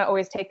that's going to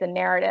always take the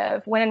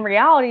narrative, when in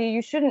reality,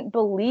 you shouldn't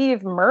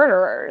believe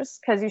murderers,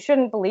 because you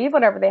shouldn't believe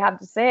whatever they have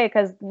to say,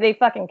 because they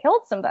fucking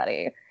killed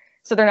somebody,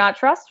 so they're not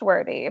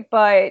trustworthy.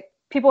 But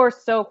people are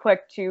so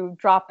quick to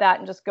drop that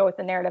and just go with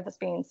the narrative that's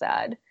being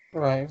said.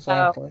 Right,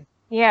 exactly. So,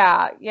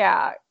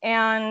 yeah.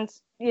 And,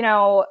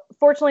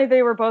 fortunately,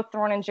 they were both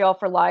thrown in jail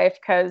for life,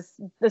 because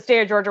the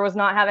state of Georgia was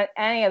not having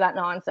any of that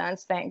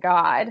nonsense, thank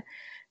God.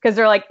 Because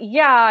they're like,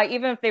 yeah,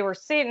 even if they were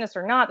Satanists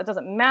or not, that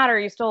doesn't matter.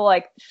 You still,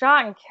 like,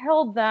 shot and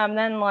killed them,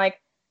 then, like,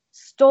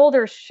 stole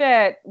their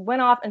shit,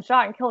 went off and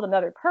shot and killed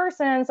another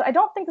person. So I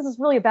don't think this is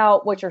really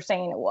about what you're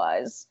saying it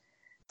was.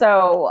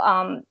 So,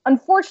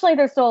 unfortunately,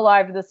 they're still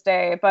alive to this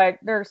day, but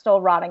they're still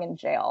rotting in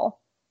jail.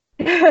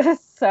 So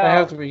they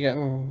have to be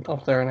getting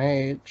up there in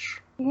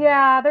age.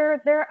 Yeah,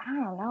 they're I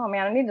don't know,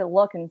 man. I need to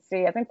look and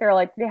see. I think they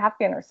have to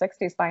be in their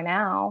 60s by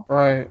now.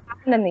 Right. It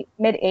happened in the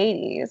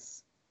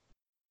mid-80s.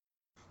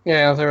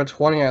 Yeah, they were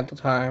 20 at the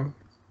time.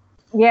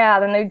 Yeah,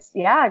 then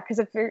because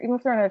even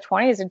if they're in their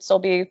 20s,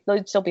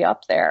 they'd still be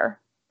up there.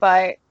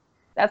 But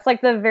that's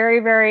like the very,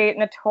 very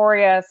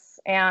notorious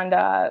and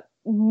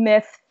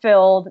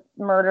myth-filled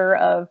murder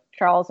of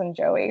Charles and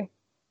Joey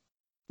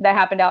that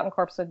happened out in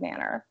Corpsewood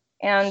Manor.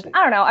 And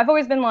I don't know, I've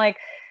always been like,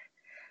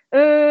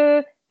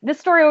 this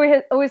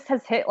story always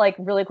has hit, like,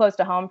 really close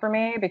to home for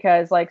me,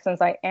 because, like, since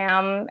I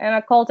am an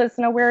occultist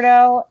and a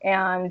weirdo,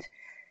 and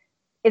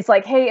it's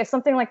like, hey, if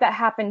something like that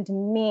happened to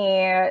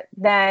me,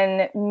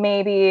 then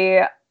maybe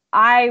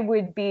I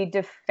would be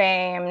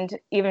defamed,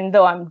 even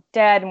though I'm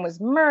dead and was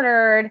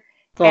murdered.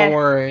 Don't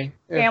worry.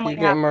 If you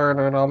get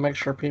murdered, I'll make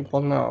sure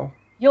people know.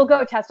 You'll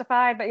go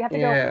testify, but you have to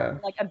go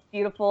for, like, a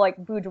beautiful, like,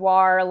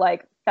 boudoir,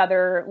 like,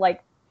 feather,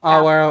 like,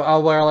 I'll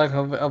wear like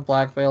a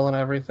black veil and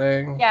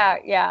everything. Yeah.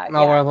 And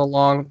I'll wear the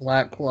long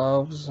black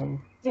gloves and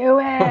do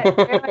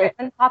it.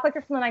 And talk like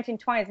you're from the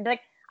 1920s and be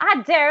like,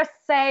 I dare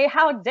say,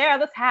 how dare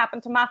this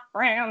happen to my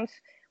friend?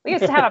 We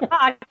used to have a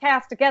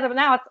podcast together, but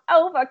now it's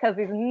over because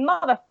these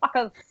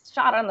motherfuckers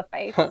shot her in the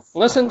face.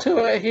 Listen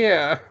to it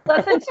here.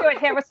 We're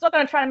still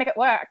going to try to make it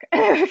work.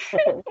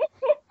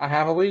 I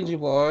have a Ouija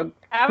board.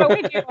 Have a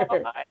Ouija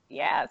board.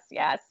 Yes,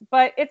 yes.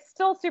 But it's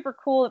still super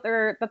cool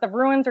that the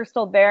ruins are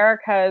still there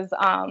because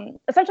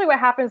essentially what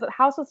happens is the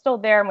house was still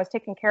there and was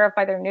taken care of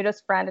by their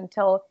nudist friend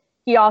until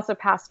he also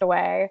passed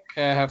away.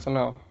 Okay, I have to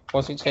know.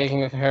 Was he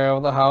taking care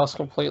of the house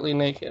completely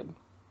naked?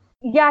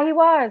 Yeah, he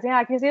was.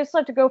 Yeah, because he used to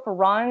like to go for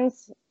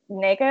runs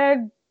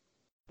naked.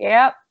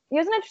 Yep. He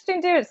was an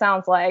interesting dude, it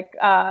sounds like.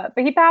 But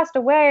he passed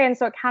away, and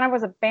so it kind of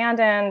was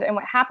abandoned. And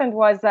what happened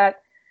was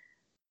that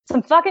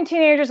some fucking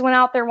teenagers went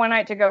out there one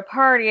night to go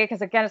party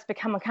because, again, it's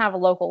become a kind of a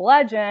local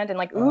legend. And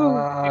like, ooh,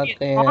 maybe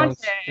it's haunted.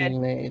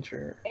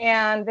 Teenager.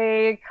 And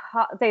they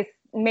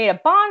made a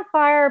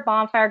bonfire.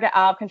 Bonfire got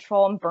out of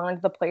control and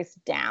burned the place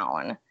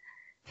down.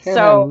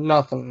 So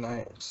nothing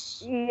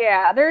nice.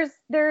 Yeah,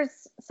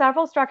 there's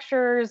several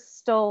structures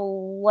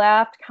still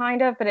left,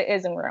 kind of, but it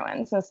is in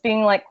ruins. And it's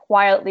being like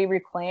quietly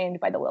reclaimed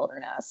by the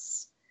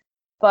wilderness.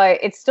 But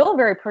it's still a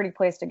very pretty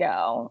place to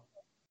go.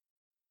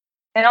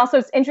 And also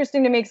it's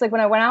interesting to me because like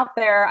when I went out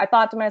there, I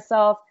thought to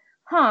myself,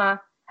 how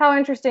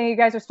interesting you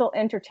guys are still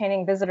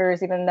entertaining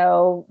visitors even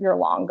though you're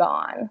long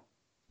gone.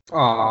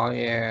 Oh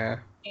yeah.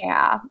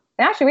 Yeah.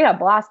 And actually we had a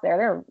blast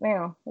there. It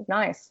was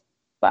nice.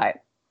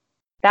 But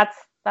that's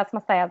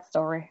my sad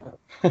story.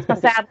 It's my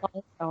sad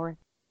long story.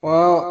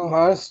 Well,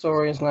 my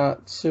story is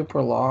not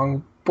super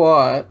long,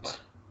 but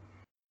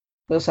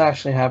this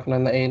actually happened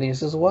in the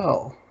 80s as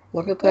well.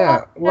 Look at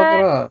that. Look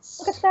at us.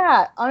 Look at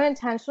that.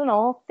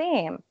 Unintentional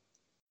theme.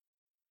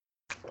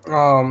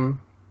 Mine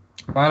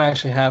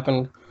actually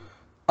happened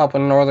up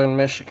in northern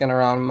Michigan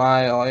around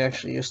Mayo. I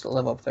actually used to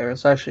live up there.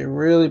 It's actually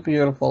really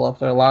beautiful up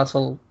there. Lots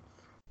of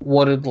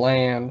wooded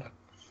land.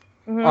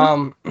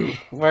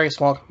 Mm-hmm. Very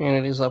small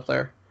communities up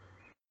there.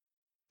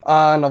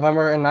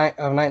 November of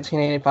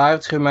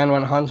 1985, two men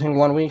went hunting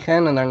one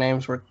weekend, and their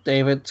names were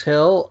David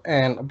Till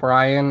and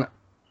Brian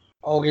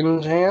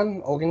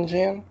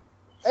Ogenjan.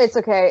 It's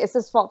okay. It's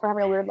his fault for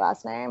having a weird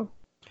last name.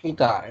 He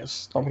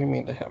dies. Don't be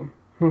mean to him.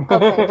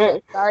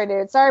 Okay, sorry,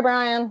 dude. Sorry,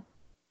 Brian.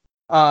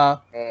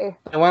 They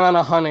went on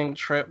a hunting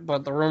trip,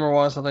 but the rumor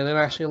was that they didn't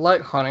actually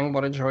like hunting,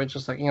 but enjoyed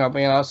just like,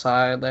 being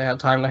outside. They had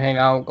time to hang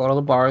out, go to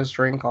the bars,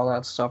 drink, all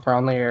that stuff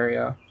around the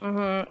area.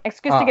 Mm-hmm.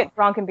 Excuse to get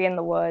drunk and be in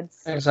the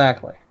woods.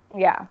 Exactly.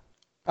 Yeah.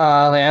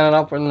 They ended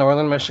up in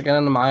northern Michigan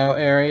in the Mayo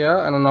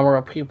area, and a number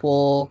of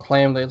people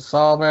claimed they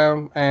saw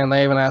them, and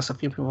they even asked a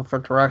few people for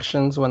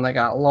directions when they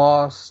got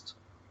lost.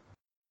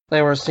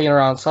 They were seen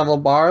around several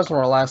bars and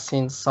were last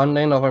seen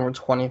Sunday, November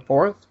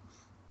 24th.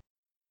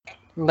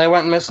 They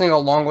went missing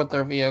along with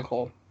their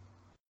vehicle.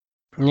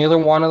 Neither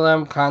one of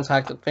them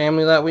contacted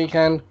family that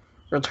weekend,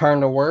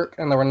 returned to work,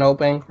 and there were no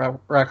bank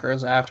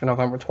records after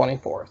November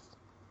 24th.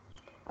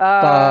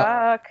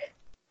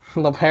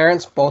 The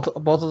parents,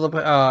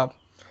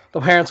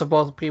 the parents of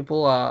both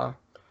people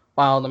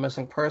filed a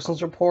missing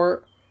persons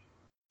report.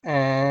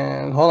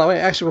 And hold on, wait.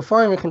 Actually,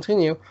 before I even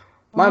continue,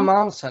 my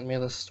mom sent me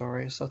this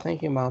story, so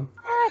thank you, Mom.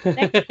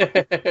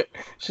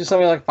 She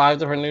sent me like 5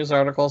 different news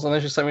articles, and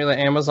then she sent me the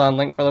Amazon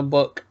link for the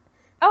book.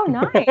 Oh,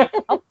 nice.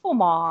 Helpful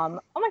mom.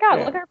 Oh my God,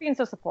 look at her being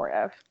so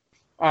supportive.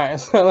 Alright,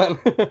 so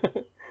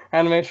then I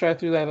had to make sure I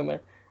threw that in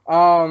there.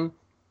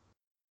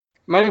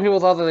 Many people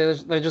thought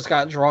that they just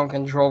got drunk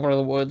and drove into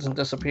the woods and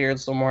disappeared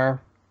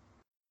somewhere.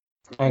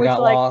 And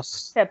got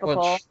lost.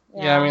 Typical.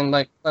 Which, I mean,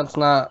 like,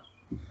 that'd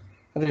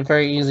be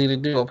very easy to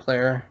do up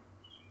there.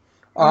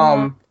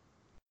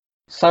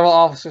 Several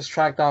officers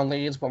tracked down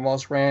leads, but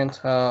most ran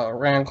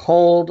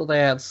cold. They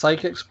had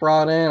psychics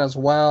brought in as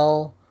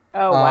well.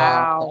 Oh,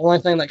 wow. The only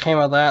thing that came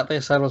of that, they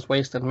said, was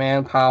wasted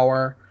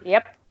manpower.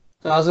 Yep.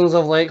 Dozens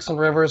of lakes and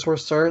rivers were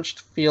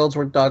searched. Fields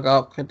were dug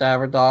up.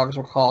 Cadaver dogs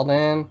were called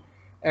in.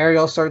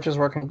 Aerial searches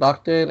were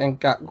conducted, and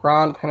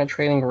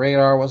ground-penetrating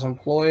radar was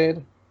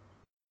employed.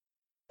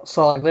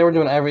 So, like, they were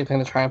doing everything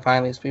to try and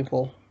find these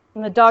people.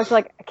 And the dog's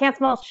like, I can't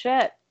smell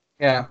shit.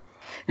 Yeah.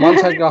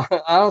 Months had gone.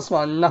 I don't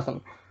smell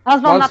nothing. I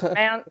don't smell nothing,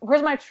 man.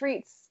 Where's my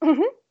treats?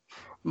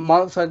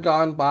 Months had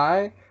gone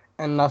by,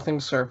 and nothing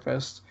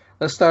surfaced.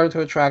 This started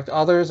to attract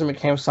others and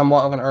became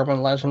somewhat of an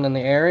urban legend in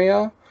the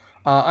area.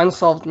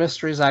 Unsolved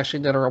Mysteries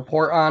actually did a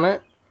report on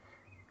it,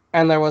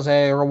 and there was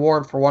a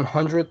reward for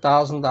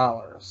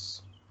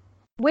 $100,000.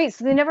 Wait,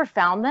 so they never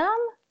found them?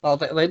 Oh,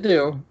 they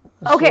do.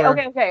 Okay.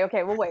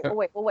 We'll wait.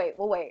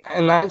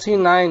 In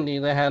 1990,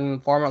 they had an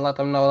informant let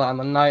them know that on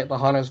the night the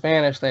hunters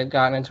vanished, they had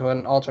gotten into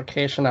an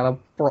altercation at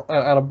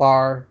a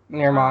bar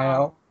near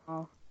Mayo.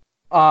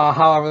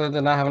 However, they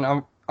did not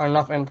have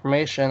enough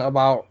information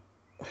about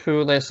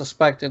who they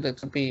suspected it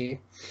to be.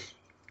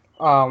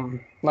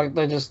 Like,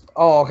 they just,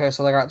 so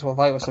they got into a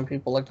fight with some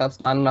people. Like, that's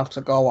not enough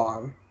to go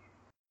on.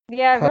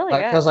 Yeah, really.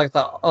 Because like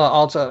the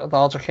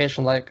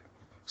altercation like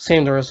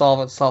seemed to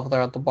resolve itself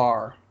there at the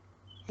bar.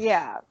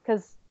 Yeah,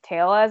 because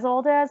tale as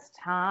old as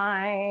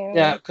time.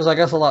 Yeah, because I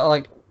guess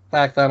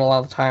back then, a lot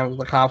of the times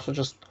the cops would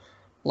just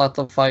let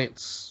the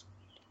fights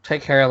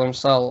take care of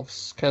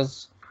themselves.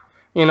 Because,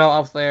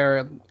 up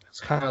there,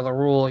 it's kind of the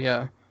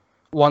rule,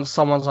 once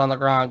someone's on the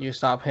ground, you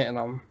stop hitting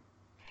them.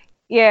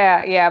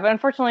 Yeah, but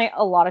unfortunately,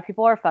 a lot of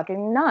people are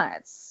fucking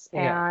nuts.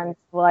 Yeah.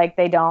 And,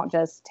 they don't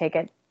just take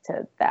it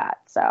to that.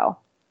 So.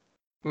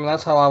 I mean,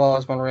 that's how I've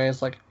always been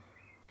raised. Like,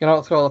 you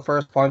don't throw the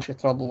first punch, you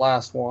throw the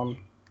last one.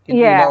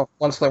 You know,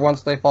 once they're on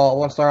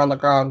the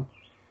ground,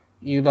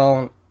 you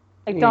don't.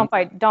 Like, don't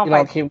fight. You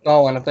don't keep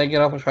going. If they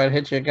get up and try to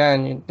hit you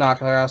again, you knock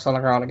their ass on the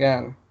ground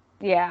again.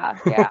 Yeah.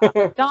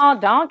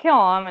 Don't kill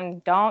them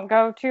and don't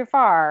go too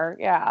far.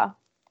 Yeah.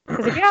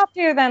 Because if you have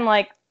to, then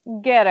like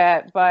get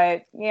it.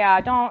 But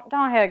yeah,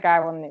 don't hit a guy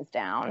when he's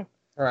down.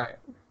 Right.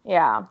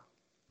 Yeah.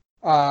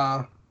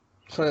 So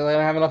they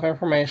didn't have enough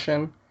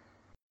information.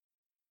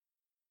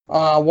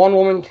 One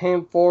woman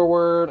came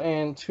forward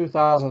in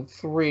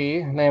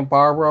 2003 named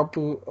Barbara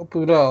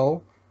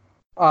Boudreau.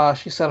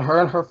 She said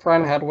her and her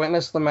friend had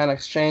witnessed the men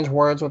exchange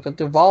words with the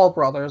Duvall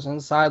brothers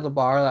inside the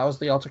bar. That was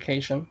the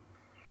altercation.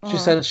 She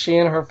said she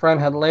and her friend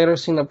had later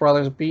seen the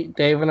brothers beat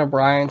David and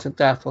Brian to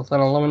death with an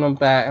aluminum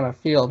bat in a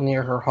field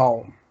near her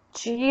home.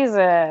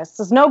 Jesus,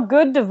 there's no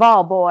good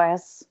Duvall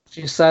boys.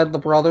 She said the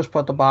brothers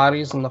put the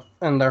bodies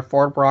in their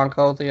Ford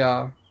Bronco,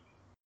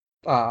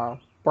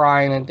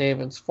 Brian and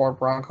David's Ford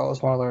Bronco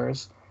is one of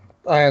theirs,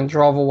 and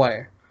drove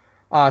away.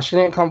 She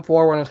didn't come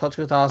forward until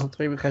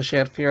 2003 because she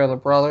had fear of the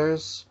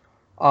brothers.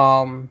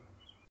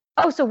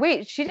 So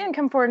wait, she didn't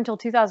come forward until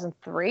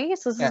 2003?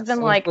 So this has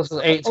been this is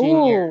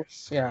 18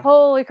 years. Yeah.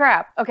 Holy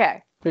crap.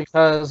 Okay.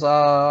 Because,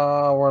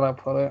 where'd I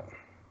put it?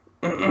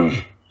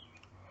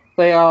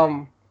 They,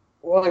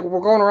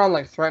 we're going around,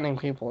 like, threatening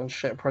people and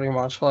shit, pretty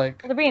much,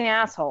 like... They're being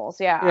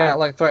assholes, yeah.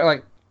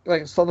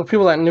 Yeah, so the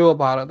people that knew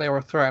about it, they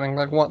were threatening,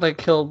 like, they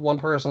killed one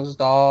person's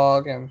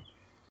dog, and...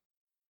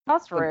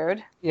 That's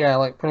rude. Yeah,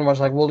 like, pretty much,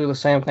 like, we'll do the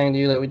same thing to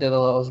you that we did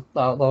to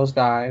those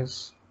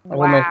guys. Like,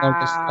 we'll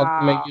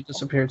make you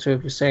disappear, too,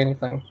 if you say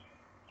anything.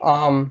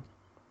 One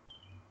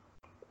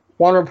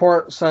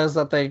report says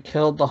that they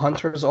killed the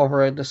hunters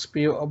over a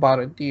dispute about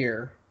a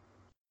deer.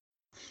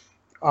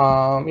 They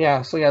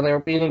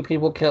were beating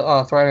people,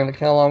 threatening to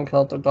kill them,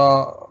 killed a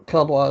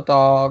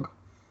dog.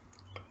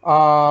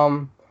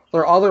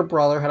 Their other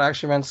brother had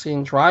actually been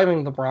seen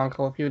driving the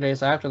Bronco a few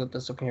days after the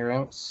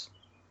disappearance.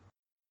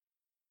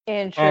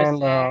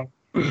 Interesting. And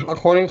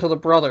according to the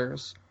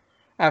brothers,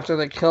 after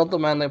they killed the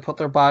men, they put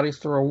their bodies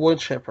through a wood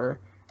chipper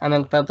and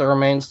then fed the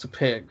remains to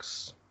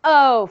pigs.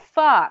 Oh,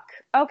 fuck.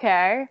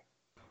 Okay.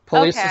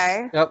 Then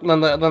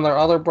their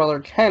other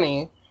brother,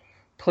 Kenny,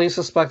 police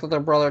suspect that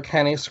their brother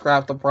Kenny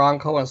scrapped the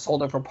Bronco and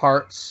sold it for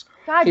parts.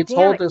 He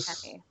told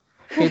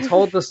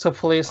this to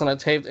police in a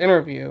taped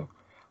interview,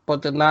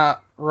 but did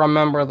not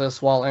remember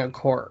this while in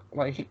court.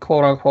 Like, he,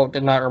 quote unquote,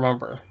 did not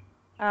remember.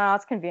 Oh,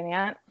 that's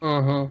convenient.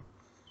 Mm-hmm.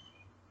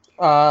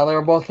 They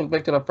were both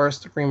convicted of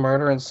first-degree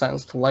murder and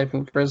sentenced to life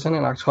in prison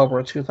in October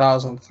of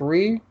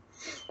 2003.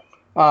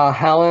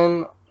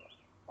 Helen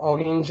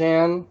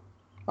Oginjan,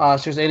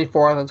 she was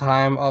 84 at the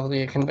time of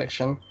the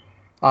conviction.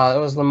 It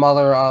was the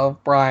mother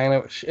of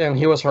Brian, and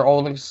he was her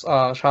oldest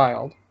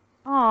child.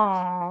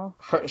 Oh.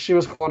 She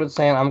was quoted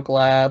saying, "I'm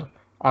glad.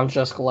 I'm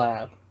just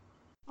glad."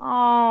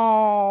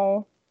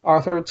 Oh.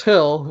 Arthur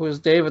Till, who is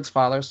David's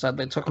father, said,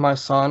 "They took my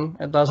son.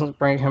 It doesn't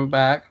bring him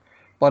back,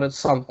 but it's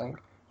something.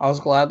 I was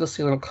glad to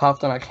see them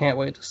cuffed, and I can't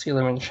wait to see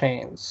them in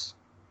chains."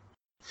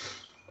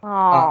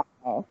 Oh,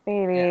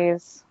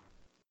 babies.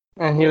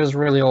 Yeah. And he was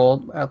really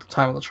old at the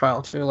time of the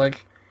trial, too.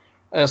 Like,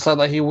 it said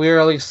that he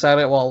wearily said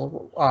it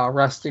while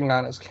resting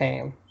on his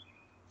cane.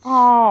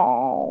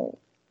 Oh.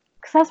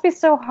 Because that must be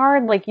so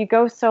hard. Like, you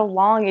go so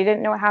long, you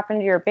didn't know what happened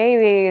to your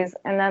babies,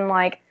 and then,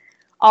 like,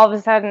 all of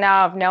a sudden,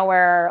 out of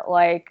nowhere,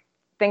 like,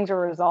 things are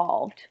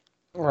resolved.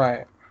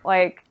 Right.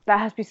 Like, that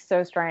has to be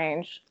so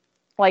strange.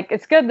 Like,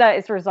 it's good that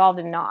it's resolved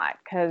and not,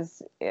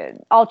 because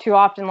all too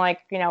often,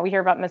 like, you know, we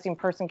hear about missing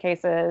person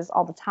cases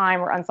all the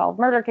time, or unsolved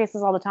murder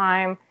cases all the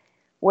time,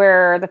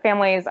 where the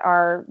families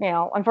are, you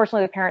know,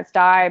 unfortunately the parents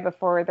die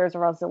before there's a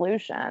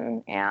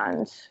resolution.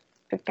 And,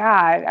 but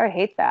God, I would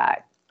hate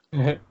that.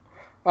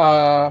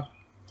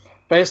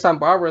 Based on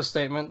Barbara's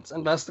statements,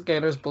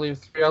 investigators believe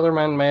 3 other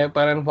men may have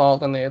been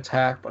involved in the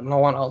attack, but no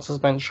one else has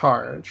been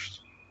charged.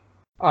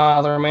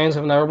 The remains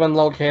have never been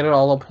located,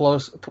 although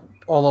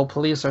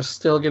police are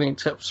still getting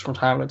tips from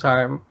time to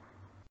time.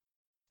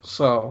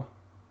 So,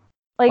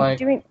 like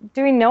do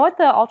we know what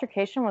the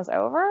altercation was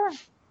over?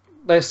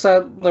 They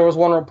said there was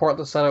one report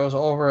that said it was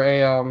over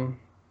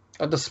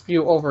a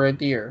dispute over a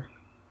deer.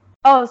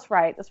 Oh, that's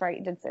right.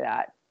 You did say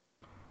that.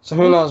 So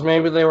who knows?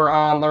 Maybe they were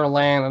on their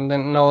land and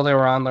didn't know they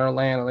were on their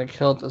land, and they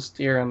killed this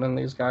deer, and then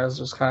these guys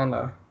just kind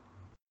of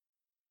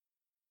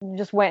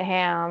went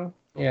ham.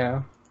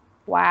 Yeah.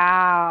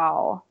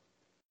 Wow.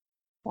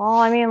 Well,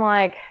 I mean,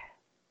 like,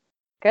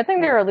 good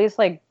thing they were at least,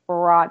 like,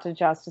 brought to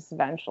justice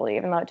eventually,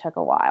 even though it took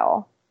a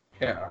while.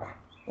 Yeah.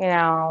 You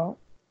know,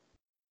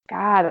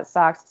 God, it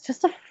sucks. It's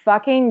just a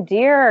fucking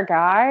deer,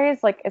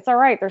 guys. Like, it's all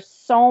right. There's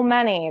so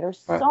many.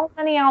 So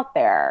many out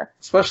there.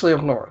 Especially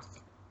up north.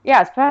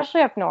 Yeah,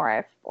 especially up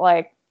north.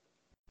 Like,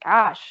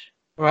 gosh.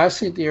 I mean, I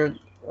see deer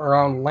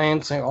around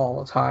Lansing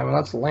all the time, and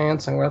that's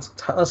Lansing.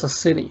 That's a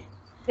city.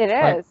 It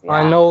is. Yeah.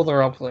 I know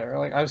they're up there.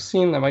 Like, I've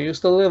seen them. I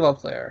used to live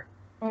up there.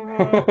 Mm-hmm.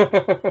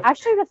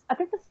 Actually, I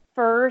think the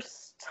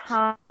first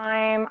time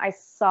I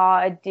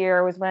saw a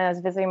deer was when I was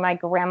visiting my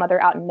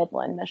grandmother out in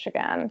Midland,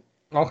 Michigan.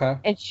 Okay.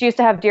 And she used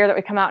to have deer that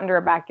would come out into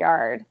her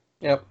backyard.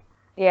 Yep.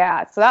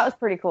 Yeah, so that was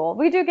pretty cool.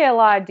 We do get a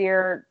lot of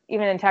deer,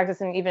 even in Texas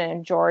and even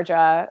in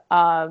Georgia,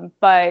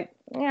 but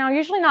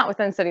usually not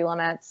within city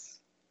limits.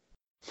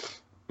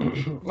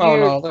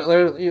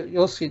 No,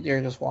 you'll see deer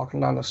just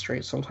walking down the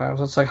street sometimes.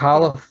 It's like,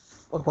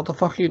 what the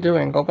fuck are you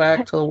doing? Go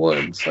back to the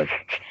woods. Like,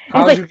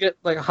 how'd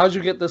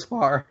you get this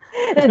far?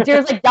 The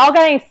deer's like, y'all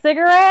got any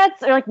cigarettes?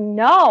 They're like,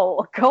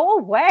 no, go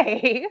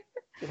away.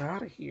 Get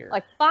out of here.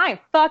 Like, fine,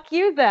 fuck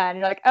you then.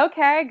 You're like,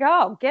 okay,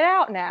 go, get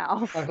out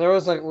now. Like, there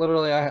was like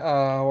literally,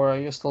 where I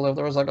used to live,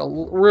 there was like a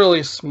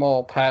really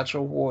small patch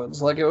of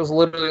woods. Like, it was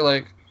literally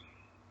like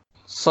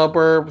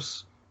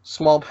suburbs,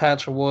 small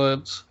patch of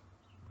woods,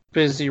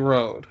 busy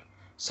road.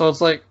 So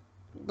it's like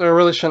there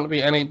really shouldn't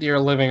be any deer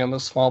living in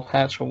this small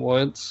patch of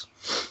woods.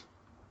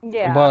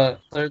 Yeah. But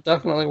there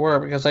definitely were,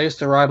 because I used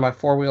to ride my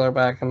 4-wheeler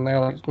back and they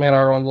like made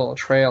our own little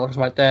trail because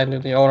my dad knew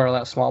the owner of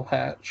that small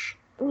patch.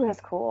 Ooh,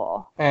 that's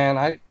cool. And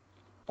I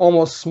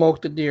almost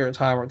smoked a deer a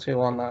time or two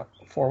on that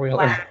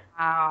 4-wheeler.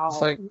 Wow. It's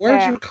like,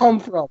 where'd you come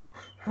from?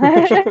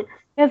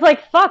 It's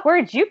like, fuck,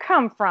 where'd you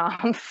come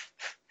from?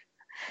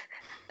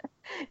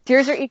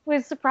 Deers are equally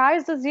as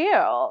surprised as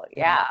you.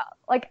 Yeah.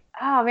 Like,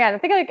 oh man, I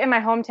think like in my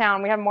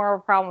hometown we have more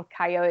of a problem with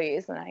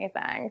coyotes than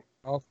anything.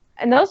 Oh.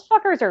 And those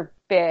fuckers are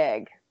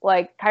big.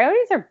 Like,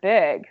 coyotes are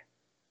big.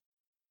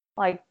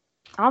 Like,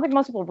 I don't think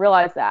most people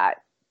realize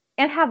that.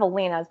 And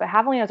javelinas, but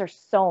javelinas are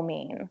so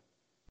mean.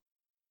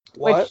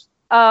 What? Which,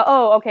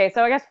 okay.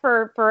 So I guess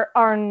for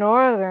our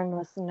northern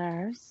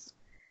listeners,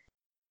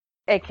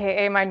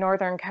 aka my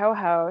northern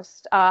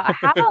co-host, a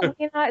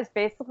javelina is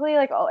basically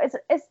like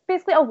it's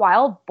basically a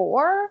wild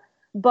boar,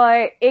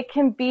 but it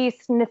can be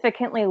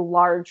significantly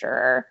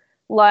larger.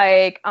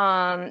 Like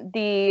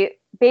the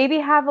baby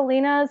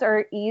javelinas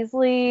are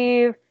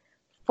easily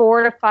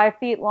 4 to 5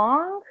 feet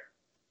long,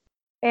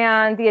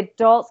 and the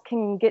adults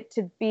can get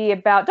to be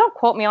about, don't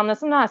quote me on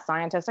this, I'm not a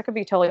scientist, I could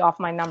be totally off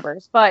my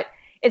numbers, but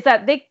it's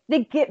that they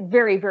get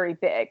very, very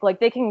big.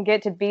 Like, they can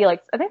get to be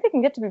like, I think they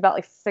can get to be about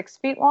like 6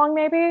 feet long,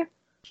 maybe.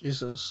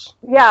 Jesus.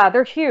 Yeah,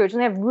 they're huge, and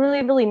they have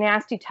really, really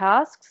nasty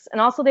tusks, and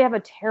also they have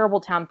a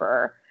terrible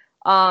temper,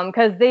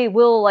 because they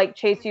will like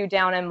chase you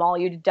down and maul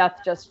you to death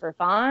just for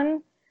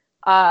fun.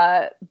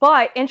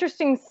 But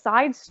interesting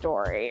side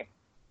story,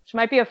 which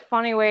might be a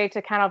funny way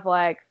to kind of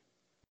like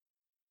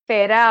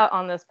fade out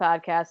on this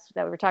podcast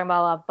that we were talking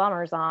about a lot of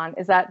bummers on,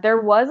 is that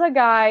there was a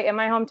guy in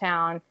my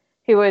hometown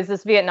who was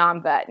this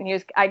Vietnam vet,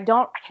 and I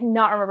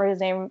cannot remember his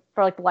name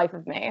for like the life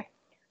of me.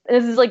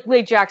 This is like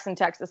Lake Jackson,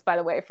 Texas, by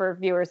the way, for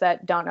viewers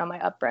that don't know my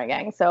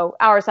upbringing. So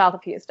hours south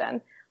of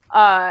Houston.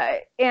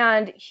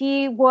 And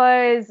he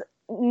was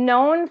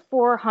known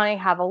for hunting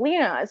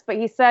javelinas, but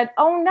he said,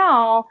 "Oh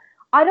no,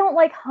 I don't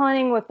like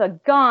hunting with a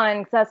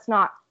gun because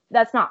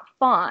that's not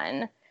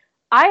fun.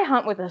 I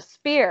hunt with a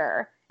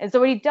spear." And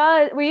so what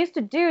he used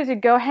to do is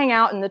he'd go hang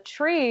out in the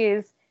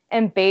trees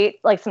and bait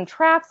like some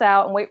traps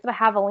out and wait for the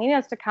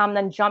javelinas to come,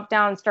 then jump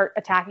down and start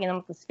attacking them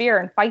with the spear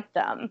and fight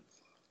them.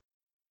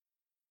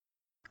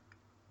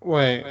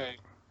 Wait.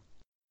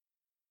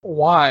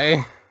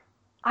 Why?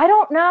 I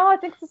don't know. I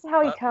think this is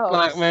how he copes.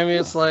 Like, maybe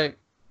it's like...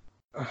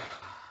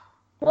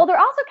 Well, they're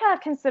also kind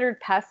of considered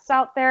pests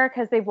out there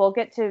because they will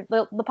get to,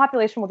 the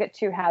population will get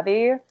too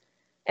heavy,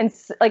 and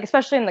like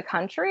especially in the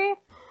country.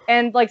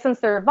 And like since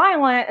they're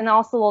violent and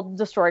also will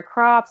destroy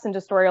crops and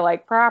destroy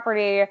like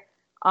property,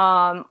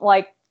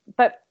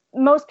 but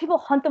most people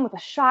hunt them with a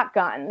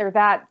shotgun. They're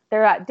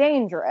that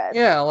dangerous.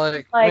 Yeah,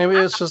 like maybe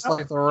it's just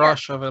like the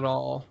rush of it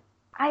all.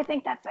 I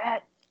think that's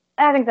it.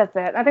 I think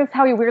it's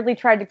how he weirdly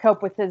tried to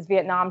cope with his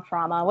Vietnam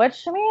trauma,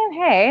 which, I mean,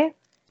 hey.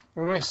 It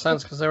makes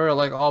sense because they were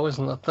like always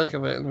in the thick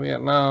of it in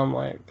Vietnam.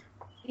 Like,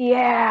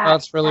 yeah,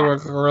 that's really where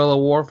guerrilla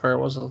warfare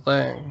was a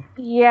thing.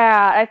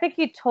 Yeah, I think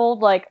he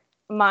told like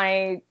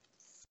my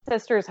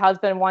sister's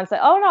husband once that,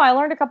 "Oh no, I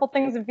learned a couple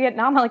things in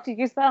Vietnam. I like to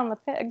use that on the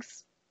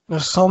pigs."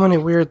 There's so many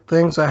weird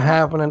things that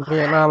happen in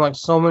Vietnam, like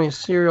so many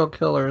serial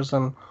killers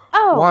and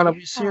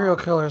wannabe serial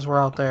killers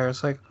were out there.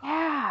 It's like,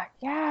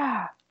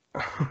 yeah.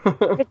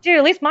 But dude,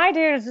 at least my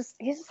dude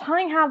he's just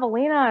hunting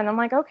javelina, and I'm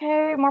like,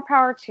 okay, more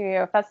power to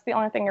you if that's the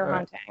only thing you're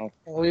hunting.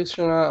 At least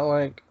you're not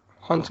like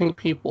hunting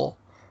people.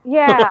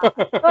 Yeah,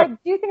 but I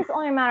do think it's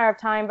only a matter of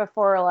time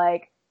before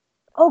like,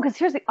 because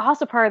here's the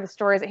also part of the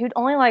story is that he would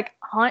only like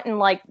hunt in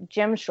like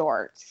gym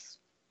shorts.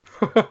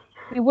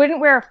 He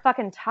wouldn't wear a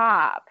fucking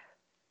top.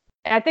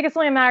 And I think it's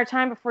only a matter of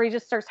time before he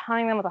just starts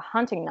hunting them with a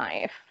hunting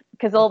knife,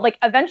 because they'll like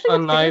eventually a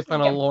knife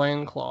and a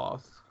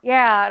loincloth.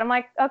 Yeah, and I'm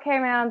like, okay,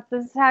 man,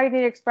 this is how you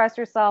need to express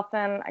yourself,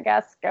 then I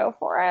guess go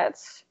for it.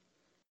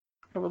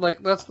 But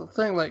like, that's the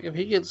thing, like, if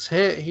he gets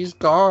hit, he's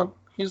gone.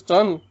 He's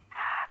done.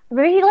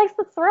 Maybe he likes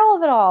the thrill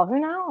of it all. Who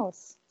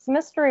knows? It's a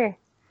mystery.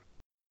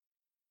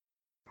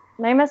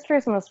 Many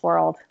mysteries in this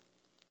world.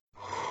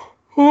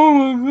 Oh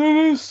my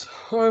goodness.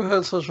 I've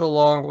had such a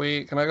long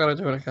week, and I gotta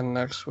do it again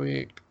next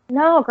week.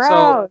 No, gross.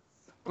 So,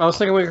 I was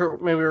thinking we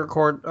could maybe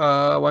record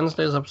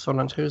Wednesday's episode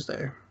on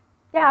Tuesday.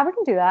 Yeah, we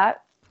can do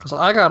that. Because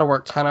I gotta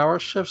work 10-hour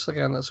shifts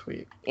again this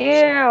week. Ew,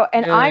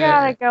 and I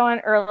gotta go in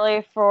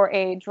early for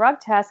a drug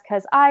test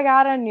because I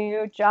got a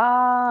new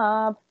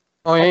job.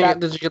 Oh, yeah?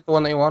 Did you get the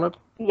one that you wanted?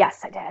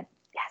 Yes, I did.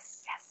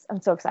 Yes. I'm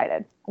so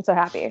excited. I'm so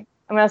happy.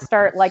 I'm gonna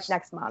start like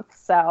next month.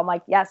 So I'm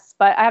like, yes,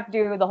 but I have to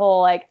do the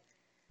whole like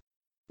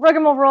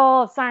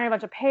rigmarole of signing a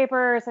bunch of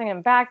papers, sending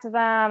them back to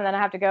them, and then I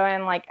have to go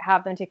in like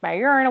have them take my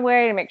urine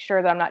away to make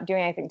sure that I'm not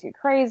doing anything too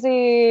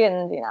crazy,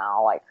 and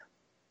like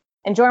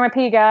enjoy my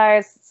pee,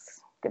 guys.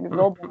 It's gonna be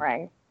real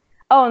boring.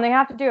 Oh, and they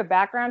have to do a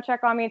background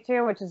check on me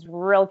too, which is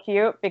real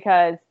cute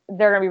because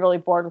they're gonna be really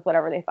bored with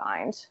whatever they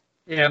find.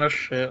 Yeah, no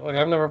shit. Like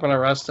I've never been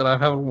arrested. I've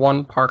had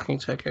one parking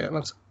ticket, and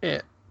that's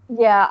it.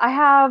 Yeah, I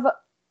have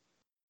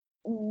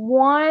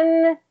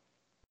one.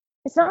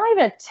 It's not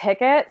even a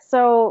ticket.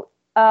 So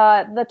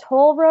the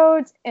toll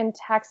roads in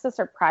Texas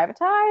are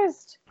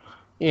privatized.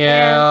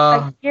 Yeah.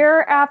 And a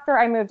year after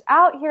I moved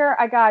out here,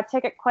 I got a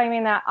ticket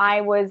claiming that I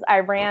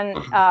ran,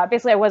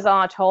 basically I was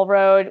on a toll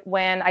road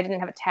when I didn't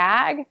have a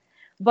tag.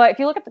 But if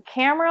you look at the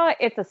camera,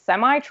 it's a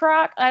semi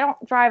truck. I don't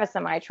drive a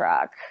semi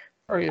truck.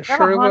 Are you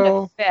sure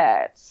though?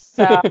 Fit.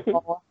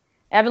 So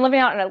I've been living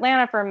out in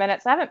Atlanta for a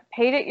minute, so I haven't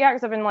paid it yet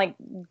because I've been like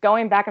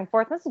going back and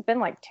forth. This has been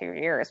like 2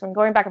 years. I've been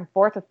going back and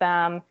forth with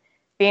them,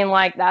 being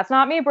like, "That's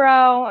not me,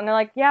 bro," and they're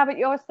like, "Yeah, but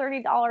you owe us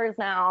 $30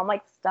 now." I'm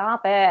like,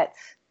 "Stop it."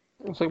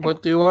 It's like,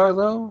 what do I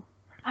though?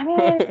 I mean,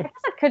 I guess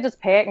I could just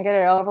pay it and get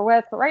it over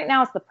with, but right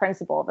now it's the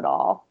principle of it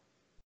all.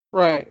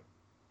 Right.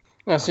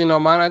 Yeah. See, no,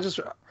 mine.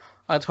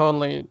 I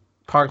totally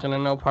parked in a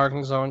no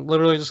parking zone.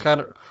 Literally, just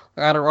I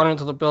had to run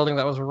into the building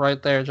that was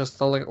right there, just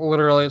to like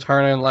literally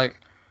turn in like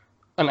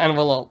an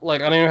envelope.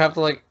 Like I didn't even have to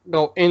like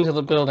go into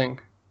the building.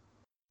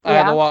 I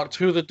had to walk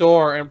to the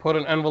door and put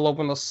an envelope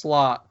in the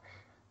slot,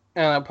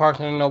 and I parked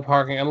in no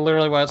parking. And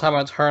literally, by the time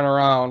I turn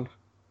around,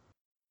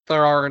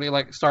 they're already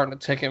like starting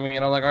to ticket me,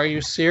 and I'm like, "Are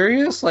you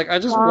serious?" Like I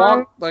just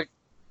walked like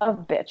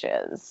of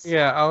bitches.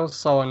 Yeah, I was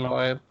so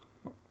annoyed.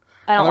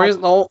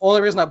 The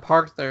only reason I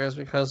parked there is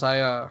because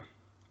I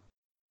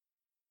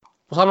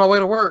was on my way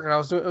to work, and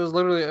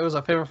it was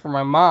a favor for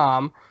my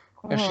mom.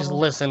 If she's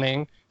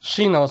listening,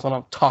 she knows what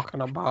I'm talking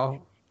about.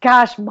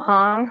 Gosh,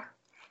 Mom.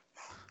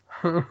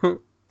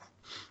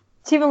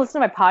 She even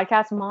listen to my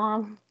podcast,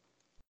 Mom?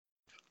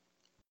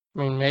 I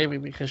mean, maybe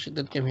because she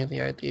did give me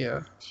the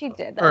idea. She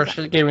did. Or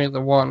she gave me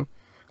the one.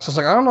 So I was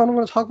like, I don't know what I'm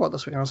going to talk about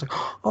this week. And I was like,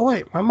 oh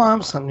wait, my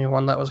mom sent me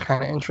one that was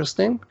kind of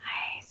interesting.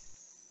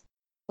 Nice.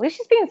 At least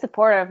she's being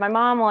supportive. My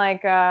mom,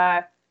 like,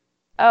 oh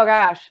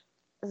gosh,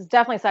 this is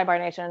definitely Sidebar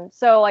Nation.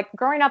 So, like,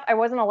 growing up, I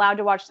wasn't allowed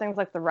to watch things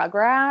like the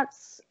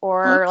Rugrats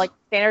or like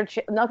standard.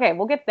 Okay,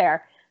 we'll get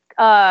there.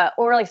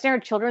 Or like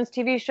standard children's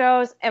TV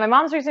shows. And my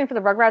mom's reasoning for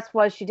the Rugrats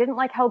was she didn't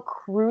like how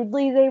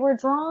crudely they were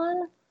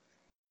drawn.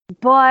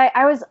 But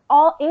I was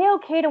all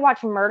A-okay to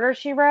watch Murder,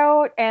 She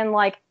Wrote and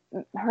like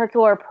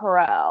Hercule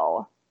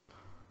Poirot.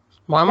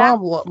 My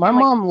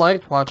mom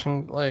liked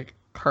watching like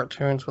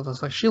cartoons with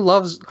us. Like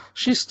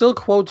she still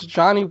quotes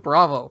Johnny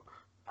Bravo.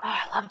 Oh,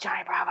 I love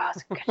Johnny Bravo.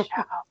 It's a good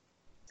show.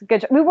 It's a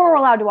good show. We weren't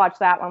allowed to watch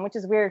that one, which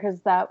is weird because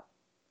that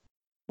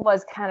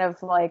was kind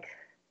of like,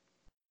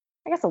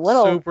 I guess a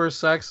little super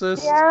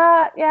sexist.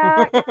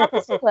 Yeah,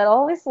 just a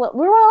little. At least a little.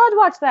 We were allowed to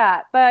watch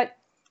that, but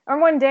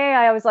one day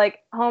I was like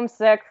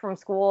homesick from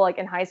school, like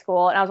in high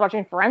school, and I was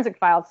watching Forensic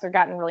Files. So I'd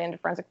gotten really into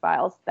Forensic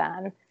Files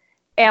then,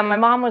 and my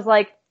mom was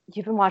like,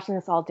 "You've been watching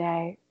this all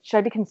day. Should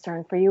I be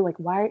concerned for you? Like,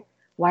 why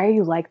are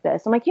you like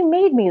this?" I'm like, "You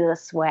made me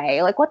this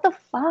way. Like, what the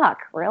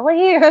fuck,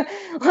 really?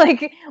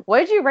 Like,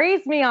 what did you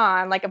raise me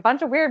on? Like a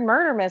bunch of weird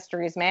murder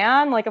mysteries,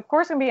 man. Like, of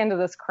course I'm gonna be into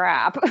this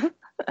crap."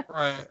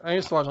 Right. I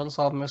used to watch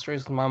Unsolved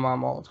Mysteries with my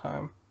mom all the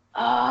time.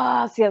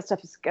 Oh, see, that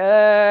stuff is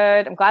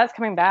good. I'm glad it's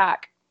coming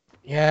back.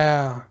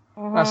 Yeah.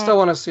 Mm-hmm. I still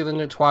want to see the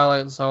new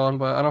Twilight Zone,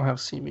 but I don't have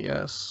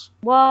CBS.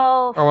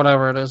 Well, or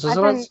whatever it is. Is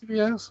it on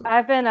CBS?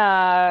 I've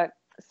been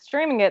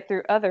streaming it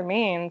through other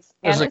means.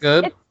 Is it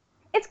good?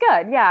 It's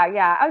good.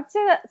 Yeah. I would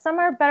say that some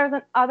are better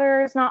than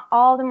others. Not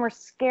all of them were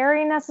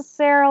scary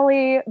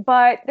necessarily,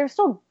 but they're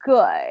still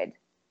good.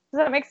 Does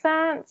that make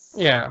sense?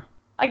 Yeah.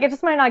 Like, it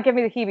just might not give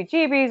me the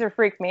heebie-jeebies or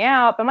freak me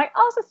out, but I'm like,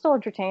 oh, this is still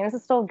entertaining. This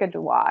is still good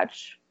to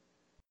watch.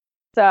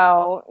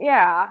 So,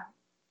 yeah.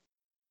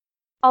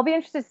 I'll be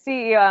interested to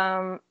see,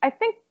 I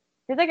think,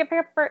 did they get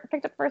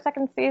picked up for a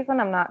second season?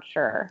 I'm not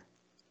sure.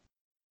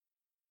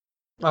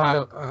 I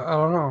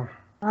don't know.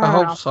 I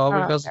hope so,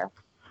 because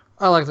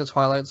I like the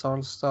Twilight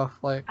Zone stuff.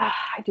 Like,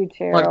 I do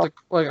too.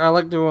 I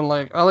like doing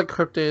I like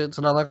cryptids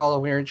and I like all the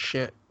weird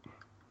shit.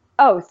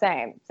 Oh,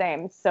 same.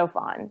 It's so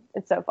fun.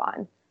 It's so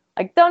fun.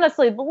 Like, don't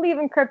necessarily believe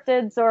in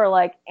cryptids or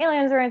like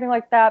aliens or anything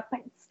like that, but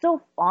it's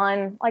still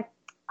fun. Like,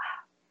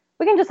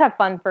 we can just have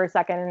fun for a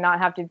second and not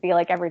have to be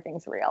like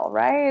everything's real,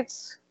 right?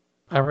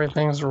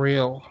 Everything's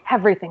real.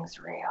 Everything's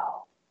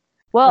real.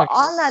 Well,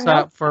 on that note,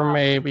 except for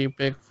maybe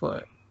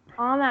Bigfoot.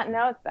 On that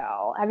note,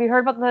 though, have you heard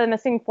about the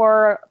missing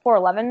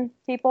 411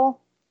 people?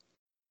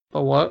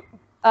 The what?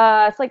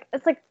 It's like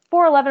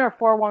 411 or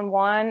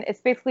 411.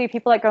 It's basically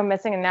people that go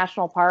missing in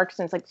national parks,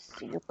 and it's like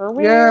super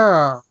weird.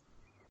 Yeah.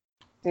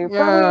 Super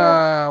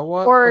yeah. weird.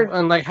 What? Or,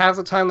 and like half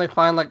the time they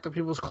find like the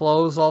people's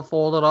clothes all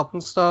folded up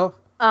and stuff.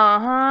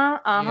 Yeah.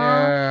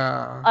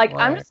 Like,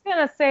 I'm just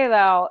gonna say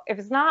though, if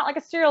it's not like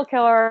a serial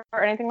killer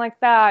or anything like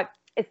that,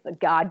 it's the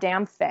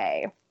goddamn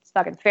Fae. It's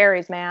fucking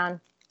fairies, man.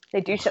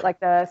 They do shit like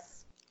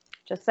this.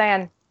 Just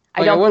saying.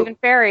 I don't believe in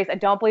fairies. I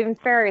don't believe in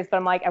fairies, but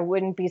I'm like, I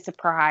wouldn't be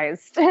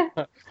surprised.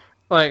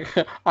 Like,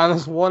 on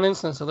this one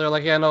instance, so they're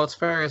like, yeah, no, it's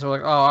fairies. We're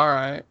like, oh, all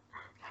right.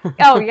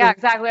 Oh, yeah,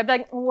 exactly. I'd be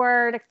like,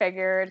 word, I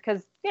figured.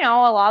 Because, you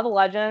know, a lot of the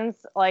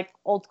legends, like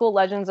old school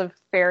legends of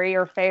fairy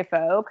or fae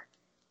folk,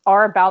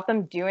 are about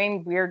them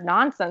doing weird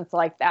nonsense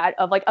like that,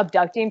 of like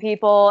abducting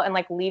people and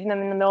like leaving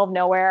them in the middle of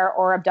nowhere,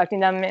 or abducting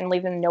them and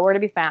leaving them nowhere to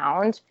be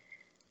found.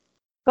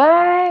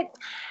 But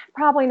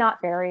probably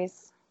not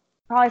fairies.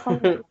 Probably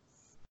something else.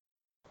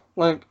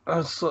 Like,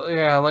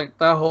 yeah, like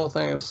that whole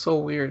thing is so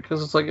weird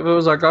because it's like if it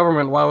was our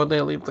government, why would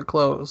they leave the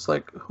clothes?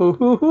 Like,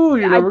 you're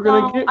never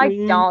gonna get me.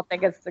 I don't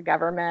think it's the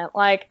government.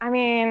 Like, I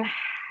mean,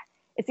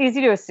 it's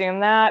easy to assume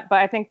that, but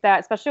I think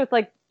that especially with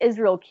like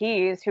Israel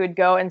Keys, who would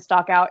go and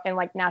stalk out in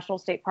like national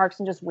state parks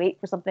and just wait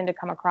for something to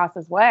come across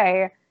his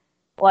way.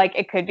 Like,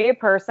 it could be a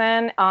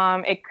person,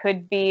 it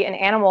could be an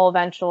animal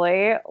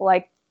eventually.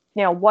 Like,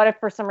 you know, what if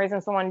for some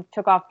reason someone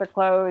took off their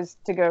clothes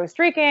to go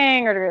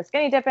streaking or to go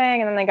skinny dipping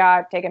and then they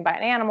got taken by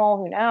an animal?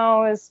 Who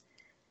knows?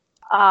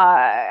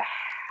 I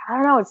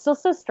don't know. It's still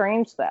so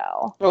strange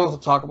though. We'll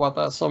talk about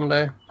that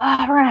someday.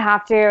 We're gonna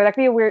have to. That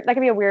could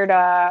be a weird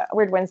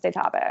Wednesday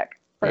topic.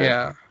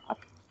 Yeah.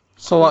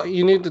 So what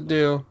you need to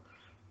do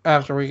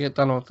after we get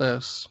done with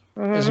this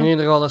is you need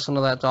to go listen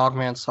to that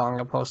Dogman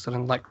song I posted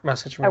and like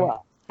message me. I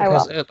will. I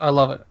love it.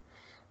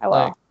 I will.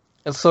 Like,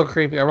 it's so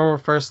creepy. I remember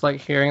first like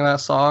hearing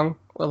that song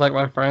with like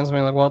my friends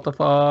being like, "What the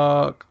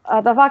fuck?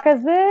 What the fuck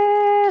is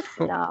this?"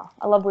 No,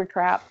 I love weird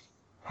crap.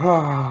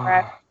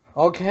 Right.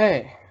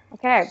 Okay.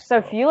 Okay, so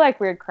if you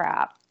like weird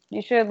crap,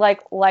 you should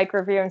like,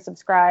 review, and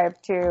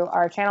subscribe to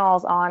our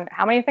channels on,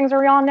 how many things are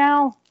we on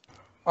now?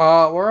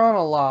 We're on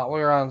a lot.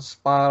 We're on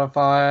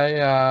Spotify,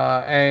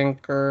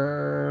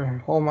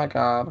 Anchor. Oh my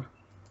god.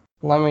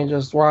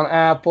 We're on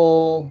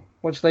Apple,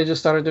 which they just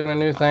started doing a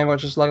new thing,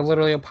 which is like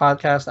literally a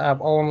podcast app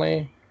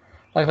only.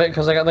 Like,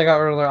 because they got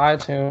rid of their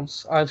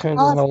iTunes.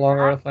 iTunes is no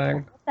longer a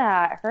thing.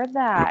 I heard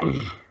that.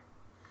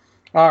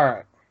 All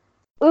right.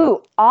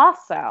 Ooh,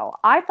 also,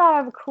 I thought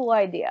of a cool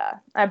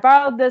idea. I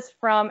borrowed this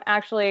from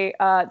actually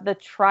the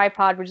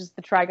Tripod, which is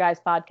the Try Guys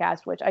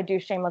podcast, which I do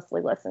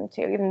shamelessly listen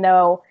to, even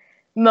though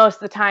most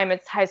of the time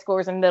it's high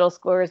schoolers and middle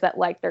schoolers that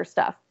like their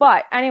stuff.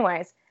 But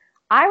anyways,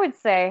 I would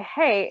say,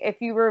 hey,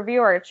 if you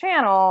review our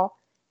channel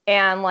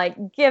and like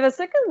give us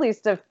like at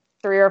least a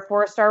 3 or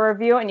 4 star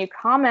review and you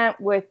comment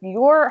with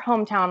your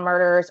hometown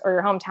murders or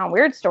your hometown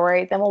weird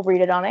story, then we'll read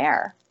it on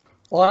air.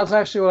 Well, that's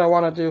actually what I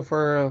want to do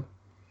for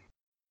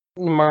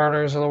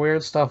murders and the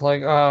weird stuff.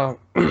 Like, you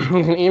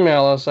can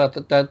email us at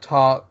the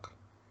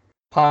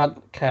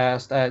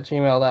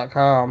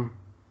deadtalkpodcast@gmail.com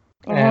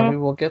and we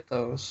will get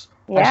those.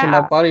 Yeah. Actually, my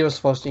buddy was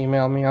supposed to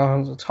email me. I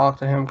wanted to talk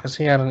to him because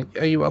he had a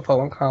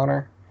UFO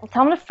encounter. Well,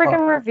 tell him to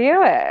freaking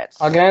review it.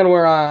 Again,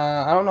 we're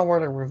I don't know where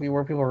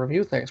people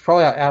review things.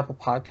 Probably on Apple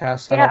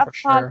Podcasts. Yeah, Apple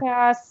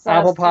Podcasts.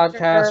 Apple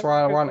Podcasts. We're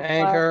on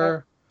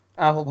Anchor.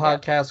 Apple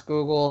Podcasts,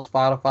 Google,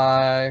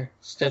 Spotify,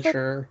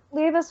 Stitcher.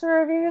 Like, leave us a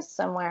review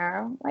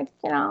somewhere. Like,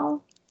 you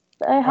know,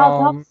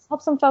 help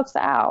some folks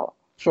out.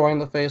 Join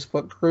the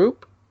Facebook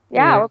group.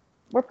 Yeah,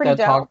 we're pretty dope.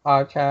 Dead Talk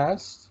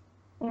Podcast.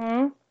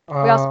 Mm-hmm.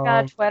 We also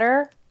got a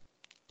Twitter.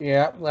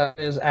 Yeah, that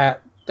is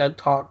at Dead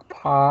Talk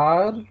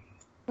Pod.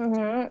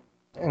 Mm-hmm.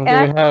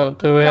 And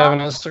do we have an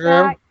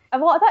Instagram?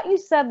 Well, I thought you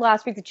said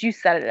last week that you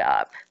set it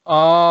up.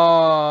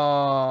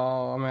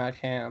 Oh, I mean, I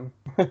can.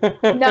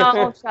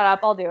 No, shut up.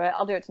 I'll do it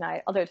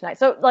tonight.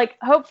 So, like,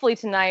 hopefully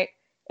tonight,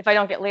 if I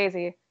don't get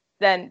lazy,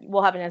 then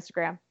we'll have an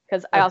Instagram.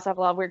 Because I also have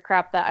a lot of weird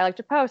crap that I like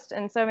to post.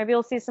 And so maybe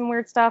you'll see some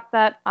weird stuff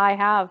that I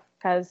have.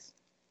 Because,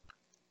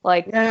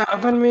 like... Yeah,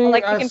 I've been meaning...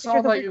 I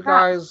saw that you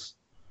guys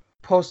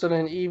posted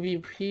an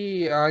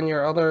EVP on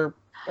your other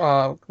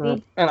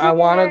group. And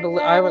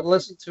I haven't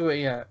listened to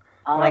it yet.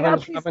 Oh my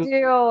god, please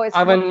do.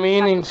 I've been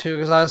meaning to,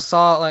 because I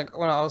saw it like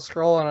when I was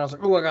scrolling, I was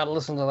like, "Ooh, I gotta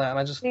listen to that," and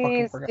I just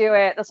fucking forgot. Please do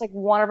it. That's like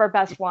one of our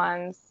best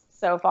ones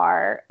so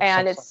far,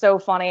 and it's so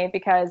funny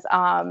because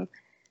well,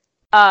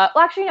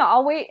 actually, no,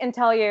 I'll wait and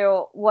tell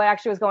you what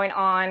actually was going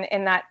on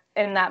in that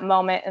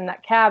moment in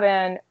that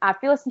cabin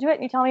after you listen to it,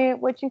 and you tell me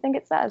what you think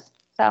it says.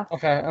 So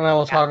okay, and then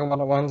we'll talk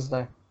about it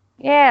Wednesday.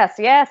 Yes,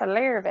 I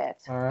love it.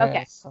 All right,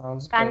 okay,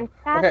 sounds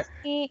fantastic.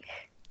 Okay.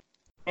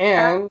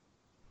 And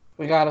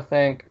we gotta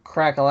thank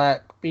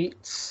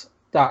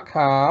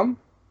crackalackbeats.com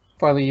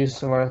for the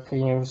use of our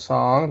theme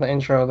song, the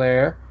intro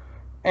there.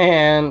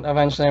 And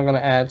eventually I'm going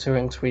to add to it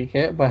and tweak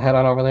it, but head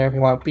on over there if you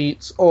want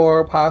beats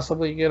or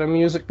possibly get a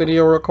music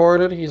video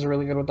recorded. He's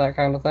really good with that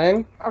kind of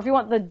thing. Or if you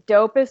want the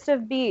dopest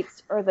of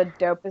beats or the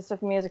dopest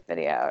of music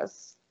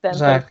videos, then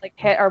exactly. Like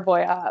hit our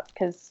boy up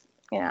because,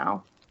 you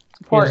know,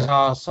 support. He's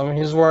awesome.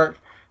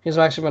 he's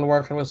actually been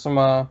working with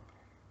some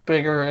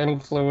bigger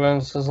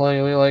influences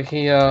lately. Like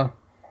he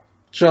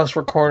just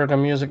recorded a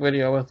music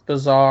video with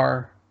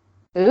Bizarre.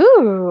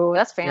 Ooh,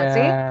 that's fancy.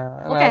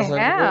 Yeah, Look at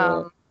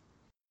him.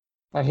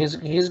 Like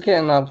he's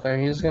getting up there.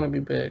 He's gonna be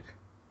big.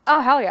 Oh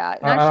hell yeah!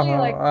 And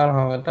actually, I don't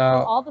have a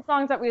doubt. All the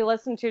songs that we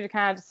listen to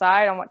kind of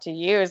decide on what to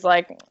use.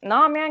 Like,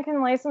 nah, man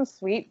can lay some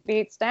sweet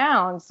beats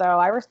down, so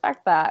I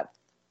respect that.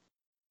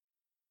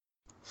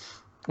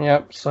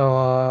 Yep.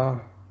 So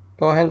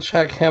go ahead and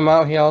check him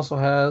out. He also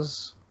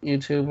has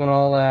YouTube and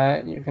all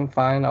that. You can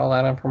find all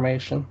that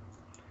information.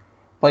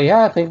 But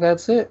yeah, I think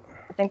that's it.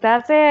 I think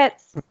that's it.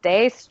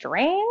 Stay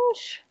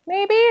strange,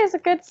 maybe, is a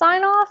good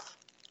sign off.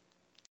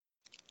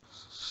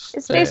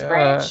 Stay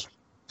strange.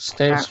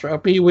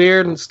 Be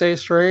weird and stay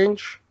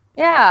strange.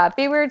 Yeah,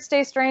 be weird,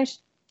 stay strange.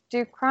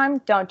 Do crime,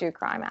 don't do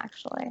crime,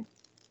 actually.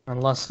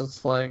 Unless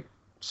it's like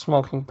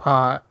smoking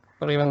pot.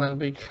 But even then,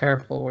 be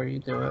careful where you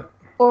do it.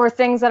 Or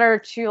things that are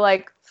to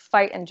like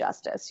fight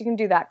injustice. You can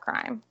do that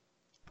crime.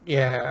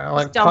 Yeah,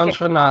 like punch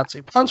a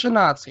Nazi. Punch a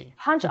Nazi.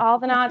 Punch all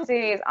the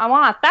Nazis. I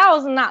want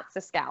 1,000 Nazi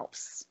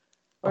scalps.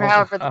 Or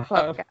however the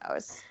quote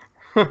goes.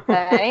 But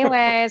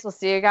anyways, we'll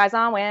see you guys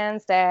on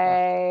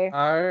Wednesday.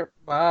 All right,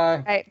 bye.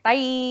 All right,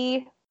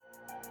 bye.